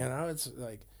 That's cool. You know, it's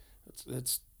like,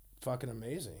 it's fucking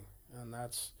amazing. And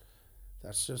that's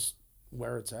just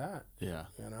where it's at. Yeah.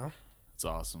 You know? It's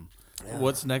awesome. Yeah.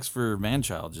 What's next for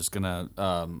Manchild? Just gonna,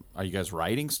 are you guys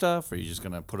writing stuff? Or are you just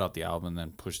gonna put out the album and then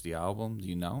push the album? Do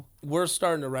you know? We're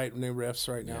starting to write new riffs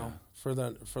right now for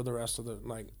the rest of the,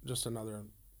 like, just another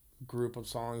group of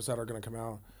songs that are gonna come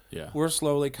out. Yeah. We're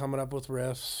slowly coming up with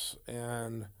riffs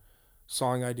and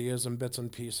song ideas and bits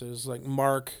and pieces. Like,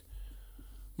 Mark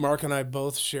and I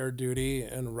both share duty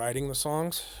in writing the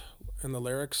songs and the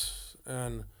lyrics,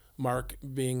 and Mark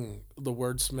being the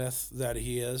wordsmith that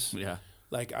he is. Yeah.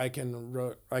 Like, I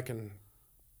can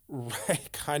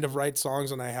kind of write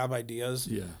songs and I have ideas.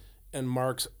 Yeah. And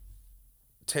Mark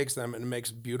takes them and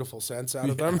makes beautiful sense out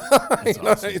of them. That's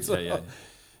awesome.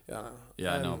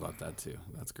 Yeah, I know about that too.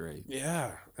 That's great.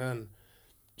 Yeah. And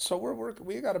so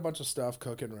we got a bunch of stuff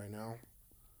cooking right now.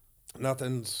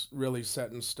 Nothing's really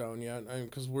set in stone yet,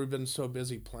 because we've been so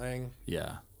busy playing.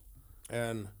 Yeah.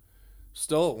 And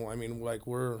still, I mean, like,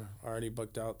 we're already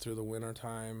booked out through the winter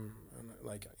time and,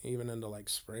 like, even into, like,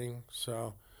 spring.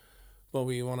 So, but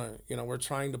we want to, you know, we're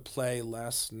trying to play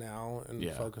less now and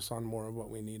focus on more of what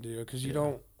we need to do, because you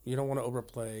don't want to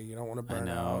overplay, you don't want to burn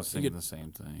out. I was thinking the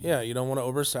same thing. Yeah, you don't want to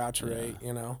oversaturate,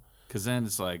 you know. Because then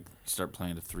it's like you start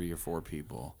playing to 3 or 4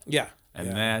 people. Yeah. And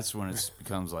that's when it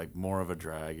becomes, like, more of a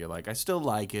drag. You're like, I still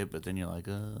like it, but then you're like,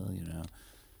 oh, you know.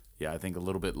 Yeah, I think a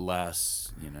little bit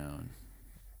less, you know.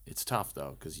 It's tough,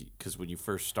 though, because when you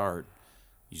first start,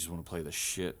 you just want to play the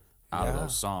shit out of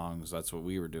those songs. That's what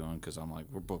we were doing, because I'm like,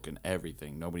 we're booking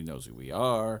everything. Nobody knows who we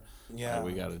are. Yeah,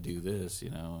 we got to do this,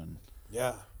 and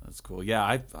yeah, that's cool.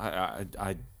 Yeah,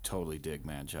 I totally dig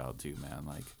Manchild too, man.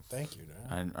 Like, thank you, dude.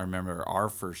 I remember our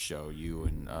first show, you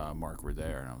and Mark were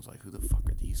there, and I was like, who the fuck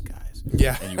are these guys?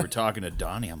 Yeah. And you were talking to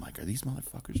Donnie. I'm like, are these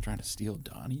motherfuckers trying to steal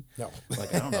Donnie? No.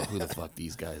 Like, I don't know who the fuck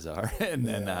these guys are. And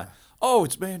then,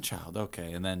 it's Manchild.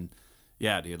 Okay. And then,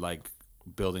 yeah, dude, like,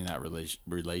 building that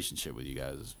relationship with you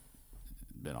guys has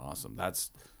been awesome. That's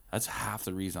half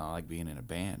the reason I like being in a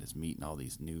band, is meeting all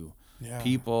these new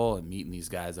people and meeting these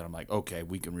guys that I'm like, okay,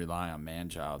 we can rely on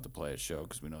Manchild to play a show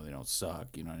because we know they don't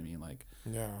suck. You know what I mean? Like,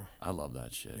 I love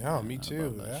that shit. Yeah, man. me too. I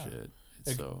love that shit.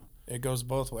 It goes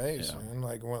both ways, man.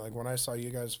 Like when I saw you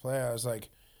guys play, I was like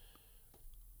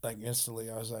instantly,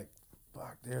 I was like,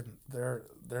 fuck,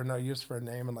 they're no use for a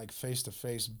name, and like face to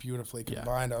face, beautifully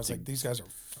combined. I was like, these guys are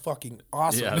fucking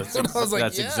awesome. Yeah,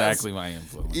 that's exactly my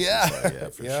influence. Yeah,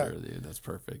 for sure, dude. That's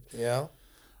perfect. Yeah.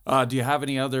 Do you have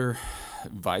any other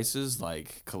vices,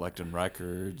 like collecting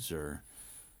records, or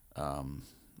I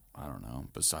don't know,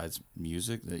 besides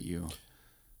music that you?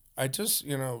 I just,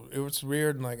 it was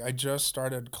weird. And like, I just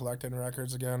started collecting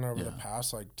records again over the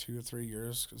past like 2 or 3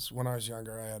 years. Because when I was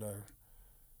younger, I had a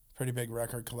pretty big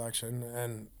record collection,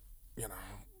 and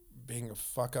being a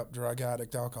fuck up drug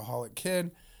addict, alcoholic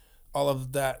kid, all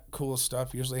of that cool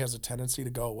stuff usually has a tendency to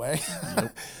go away.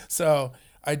 Yep. So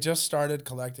I just started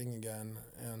collecting again,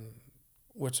 and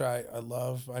which I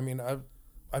love. I mean,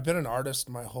 I've been an artist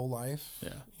my whole life,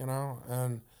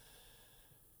 and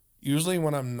usually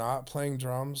when I'm not playing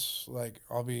drums, like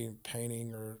I'll be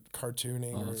painting or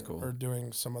cartooning or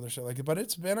doing some other shit like it. But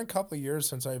it's been a couple of years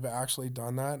since I've actually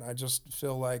done that. I just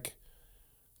feel like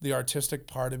the artistic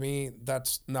part of me,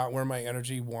 that's not where my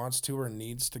energy wants to or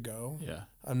needs to go. Yeah.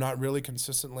 I'm not really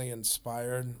consistently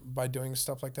inspired by doing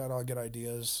stuff like that. I'll get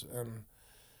ideas and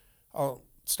I'll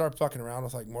start fucking around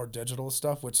with like more digital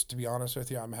stuff, which to be honest with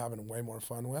you, I'm having way more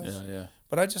fun with. Yeah.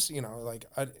 But I just,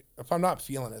 if I'm not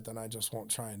feeling it, then I just won't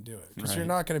try and do it, because you're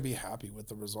not going to be happy with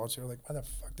the results. You're like, why the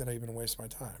fuck did I even waste my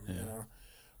time? Yeah.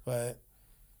 But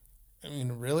I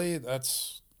mean, really,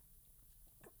 aside,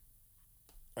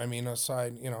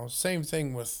 same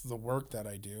thing with the work that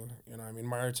I do.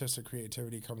 My artistic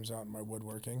creativity comes out in my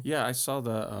woodworking. Yeah, I saw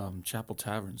the Chapel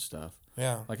Tavern stuff.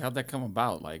 Yeah. Like, how'd that come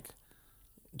about? Like,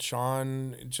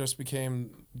 Sean just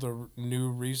became the new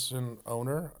recent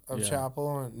owner of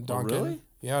Chapel, and Duncan. Oh, really?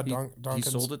 Yeah, Duncan. He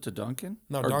sold it to Duncan?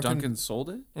 No, or Duncan sold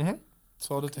it? Mm-hmm.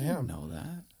 Sold it to him. I didn't know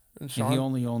that. And he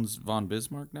only owns Von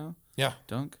Bismarck now? Yeah.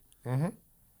 Dunk? Mm-hmm.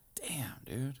 Damn,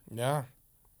 dude. Yeah.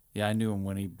 Yeah, I knew him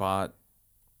when he bought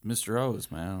Mr. O's,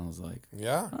 man. I was like,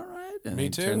 yeah. All right. And Me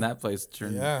too. Turned that place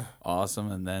awesome.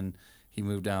 And then he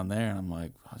moved down there, and I'm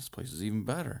like, oh, this place is even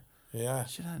better. Yeah.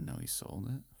 Shit, I didn't know he sold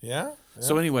it. Yeah.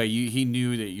 So anyway, he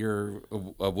knew that you're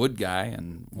a wood guy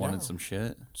and wanted some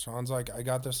shit. Sean's like, I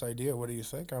got this idea. What do you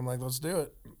think? I'm like, let's do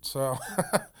it. So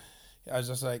I was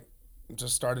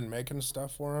just started making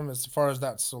stuff for him. As far as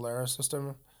that Solera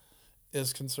system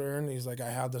is concerned, he's like, I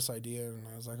had this idea. And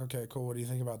I was like, okay, cool. What do you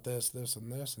think about this, this,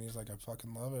 and this? And he's like, I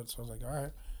fucking love it. So I was like, all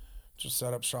right. Just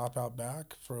set up shop out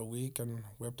back for a week and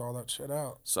whipped all that shit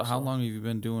out. So how long have you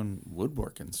been doing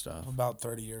woodworking stuff? About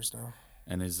 30 years now.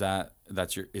 And is that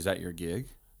your gig?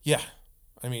 Yeah.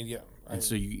 I mean, yeah. And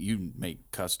so you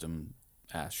make custom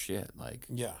ass shit. Like,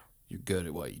 yeah. You're good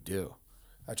at what you do.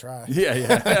 I try.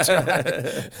 Yeah. I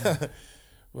try.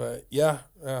 But yeah,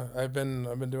 I've been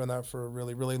doing that for a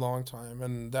really, really long time.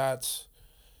 And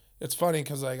it's funny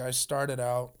because like I started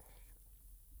out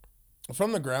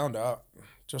from the ground up,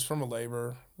 just from a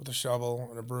labor with a shovel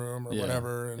and a broom or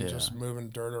whatever, and just moving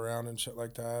dirt around and shit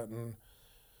like that. And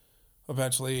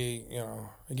eventually,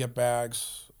 I get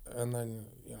bags, and then,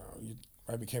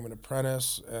 I became an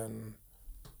apprentice, and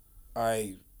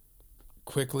I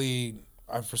quickly,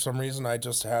 for some reason, I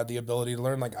just had the ability to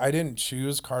learn. Like, I didn't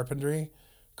choose carpentry.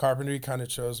 Carpentry kind of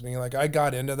chose me. Like, I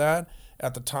got into that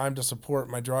at the time to support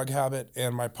my drug habit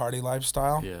and my party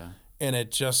lifestyle. Yeah. And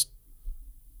it just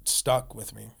stuck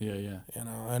with me. Yeah.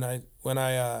 And when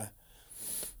I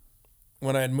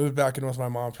had moved back in with my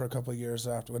mom for a couple of years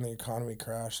after when the economy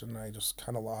crashed, and I just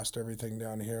kind of lost everything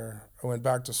down here, I went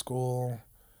back to school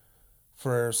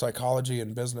for psychology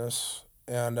and business,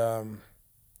 and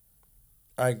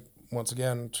I once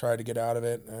again tried to get out of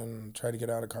it and tried to get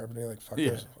out of carpentry. Like, fuck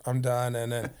this, I'm done.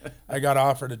 And then I got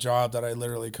offered a job that I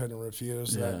literally couldn't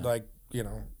refuse. That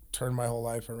turned my whole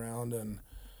life around, and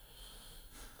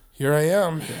here I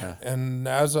am. Yeah. And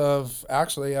as of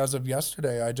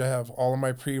yesterday, I just have all of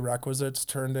my prerequisites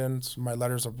turned in, my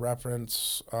letters of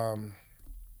reference,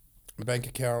 bank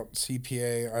account,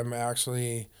 CPA. I'm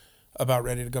actually about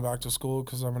ready to go back to school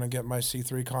because I'm going to get my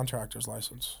C3 contractor's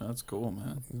license. That's cool,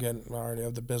 man. I already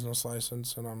have the business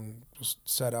license, and I'm just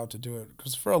set out to do it.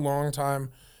 Because for a long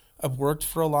time, I've worked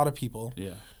for a lot of people.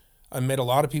 Yeah. I've made a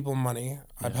lot of people money.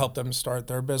 Yeah. I've helped them start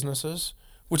their businesses,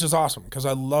 which is awesome because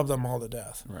I love them all to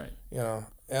death. Right. You know,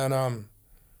 and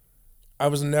I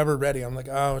was never ready. I'm like,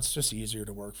 oh, it's just easier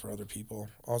to work for other people.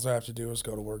 All I have to do is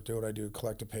go to work, do what I do,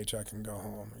 collect a paycheck, and go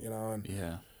home. You know. And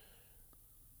yeah.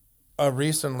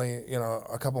 Recently, you know,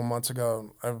 a couple months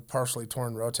ago, I have a partially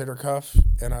torn rotator cuff,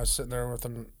 and I was sitting there with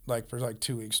for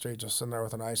 2 weeks straight, just sitting there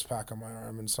with an ice pack on my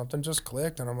arm, and something just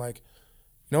clicked, and I'm like,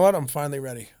 you know what? I'm finally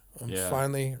ready. I'm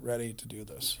finally ready to do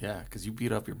this. Yeah, because you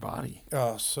beat up your body.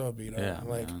 Oh, so beat up. Yeah,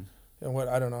 man. You know,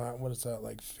 I don't know, what is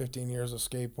that, 15 years of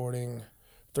skateboarding,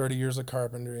 30 years of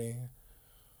carpentry,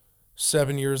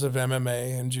 7 years of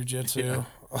MMA and jiu-jitsu,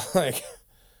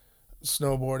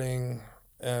 snowboarding,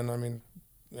 and I mean,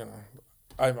 you know,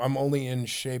 I'm only in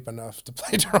shape enough to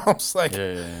play drums,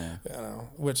 you know,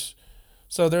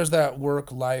 so there's that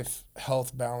work-life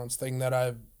health balance thing that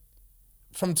I've,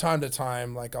 from time to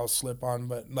time, I'll slip on,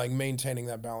 but maintaining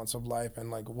that balance of life and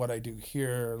what I do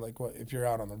here, what if you're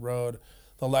out on the road,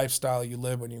 the lifestyle you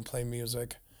live when you play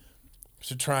music,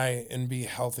 to try and be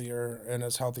healthier and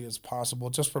as healthy as possible,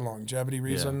 just for longevity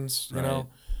reasons, you know,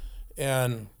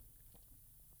 and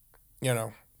you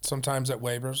know. Sometimes it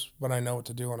wavers, but I know what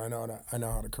to do, and I know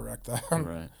how to correct that.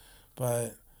 Right.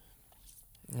 But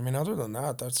I mean, other than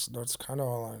that, that's kind of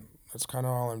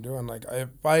all I'm doing. If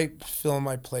I fill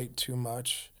my plate too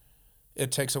much,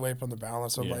 it takes away from the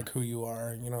balance of who you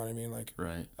are. You know what I mean?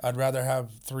 Right. I'd rather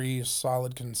have 3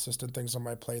 solid, consistent things on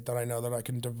my plate that I know that I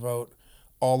can devote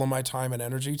all of my time and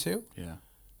energy to. Yeah.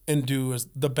 And do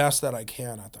the best that I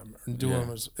can at them, and do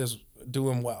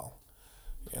them well.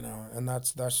 You know, and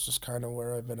that's just kind of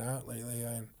where I've been at lately.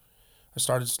 I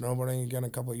started snowboarding again a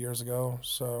couple of years ago,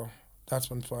 so that's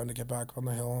been fun to get back on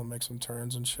the hill and make some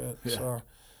turns and shit. Yeah. So,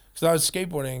 because I was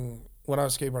skateboarding, I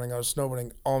was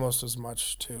snowboarding almost as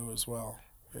much too as well.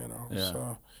 You know,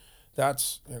 so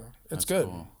that's it's good.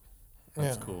 Cool.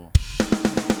 That's cool.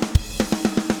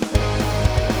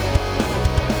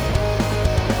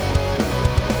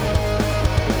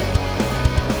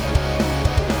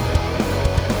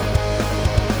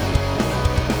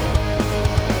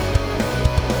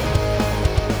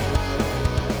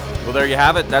 Well, there you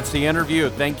have it. That's the interview.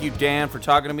 Thank you, Dan, for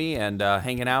talking to me and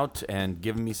hanging out and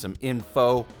giving me some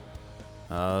info.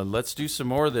 Let's do some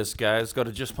more of this, guys. Go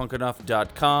to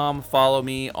justpunkenough.com. Follow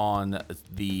me on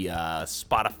the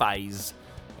Spotify's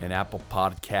and Apple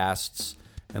Podcasts.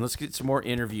 And let's get some more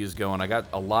interviews going. I got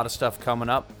a lot of stuff coming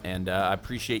up, and I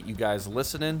appreciate you guys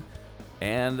listening.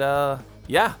 And, I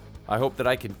hope that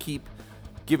I can keep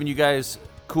giving you guys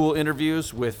cool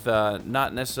interviews with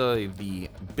not necessarily the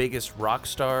biggest rock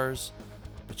stars,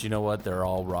 but you know what? They're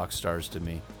all rock stars to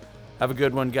me. Have a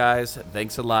good one, guys.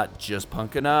 Thanks a lot. Just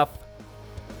Punk Enough.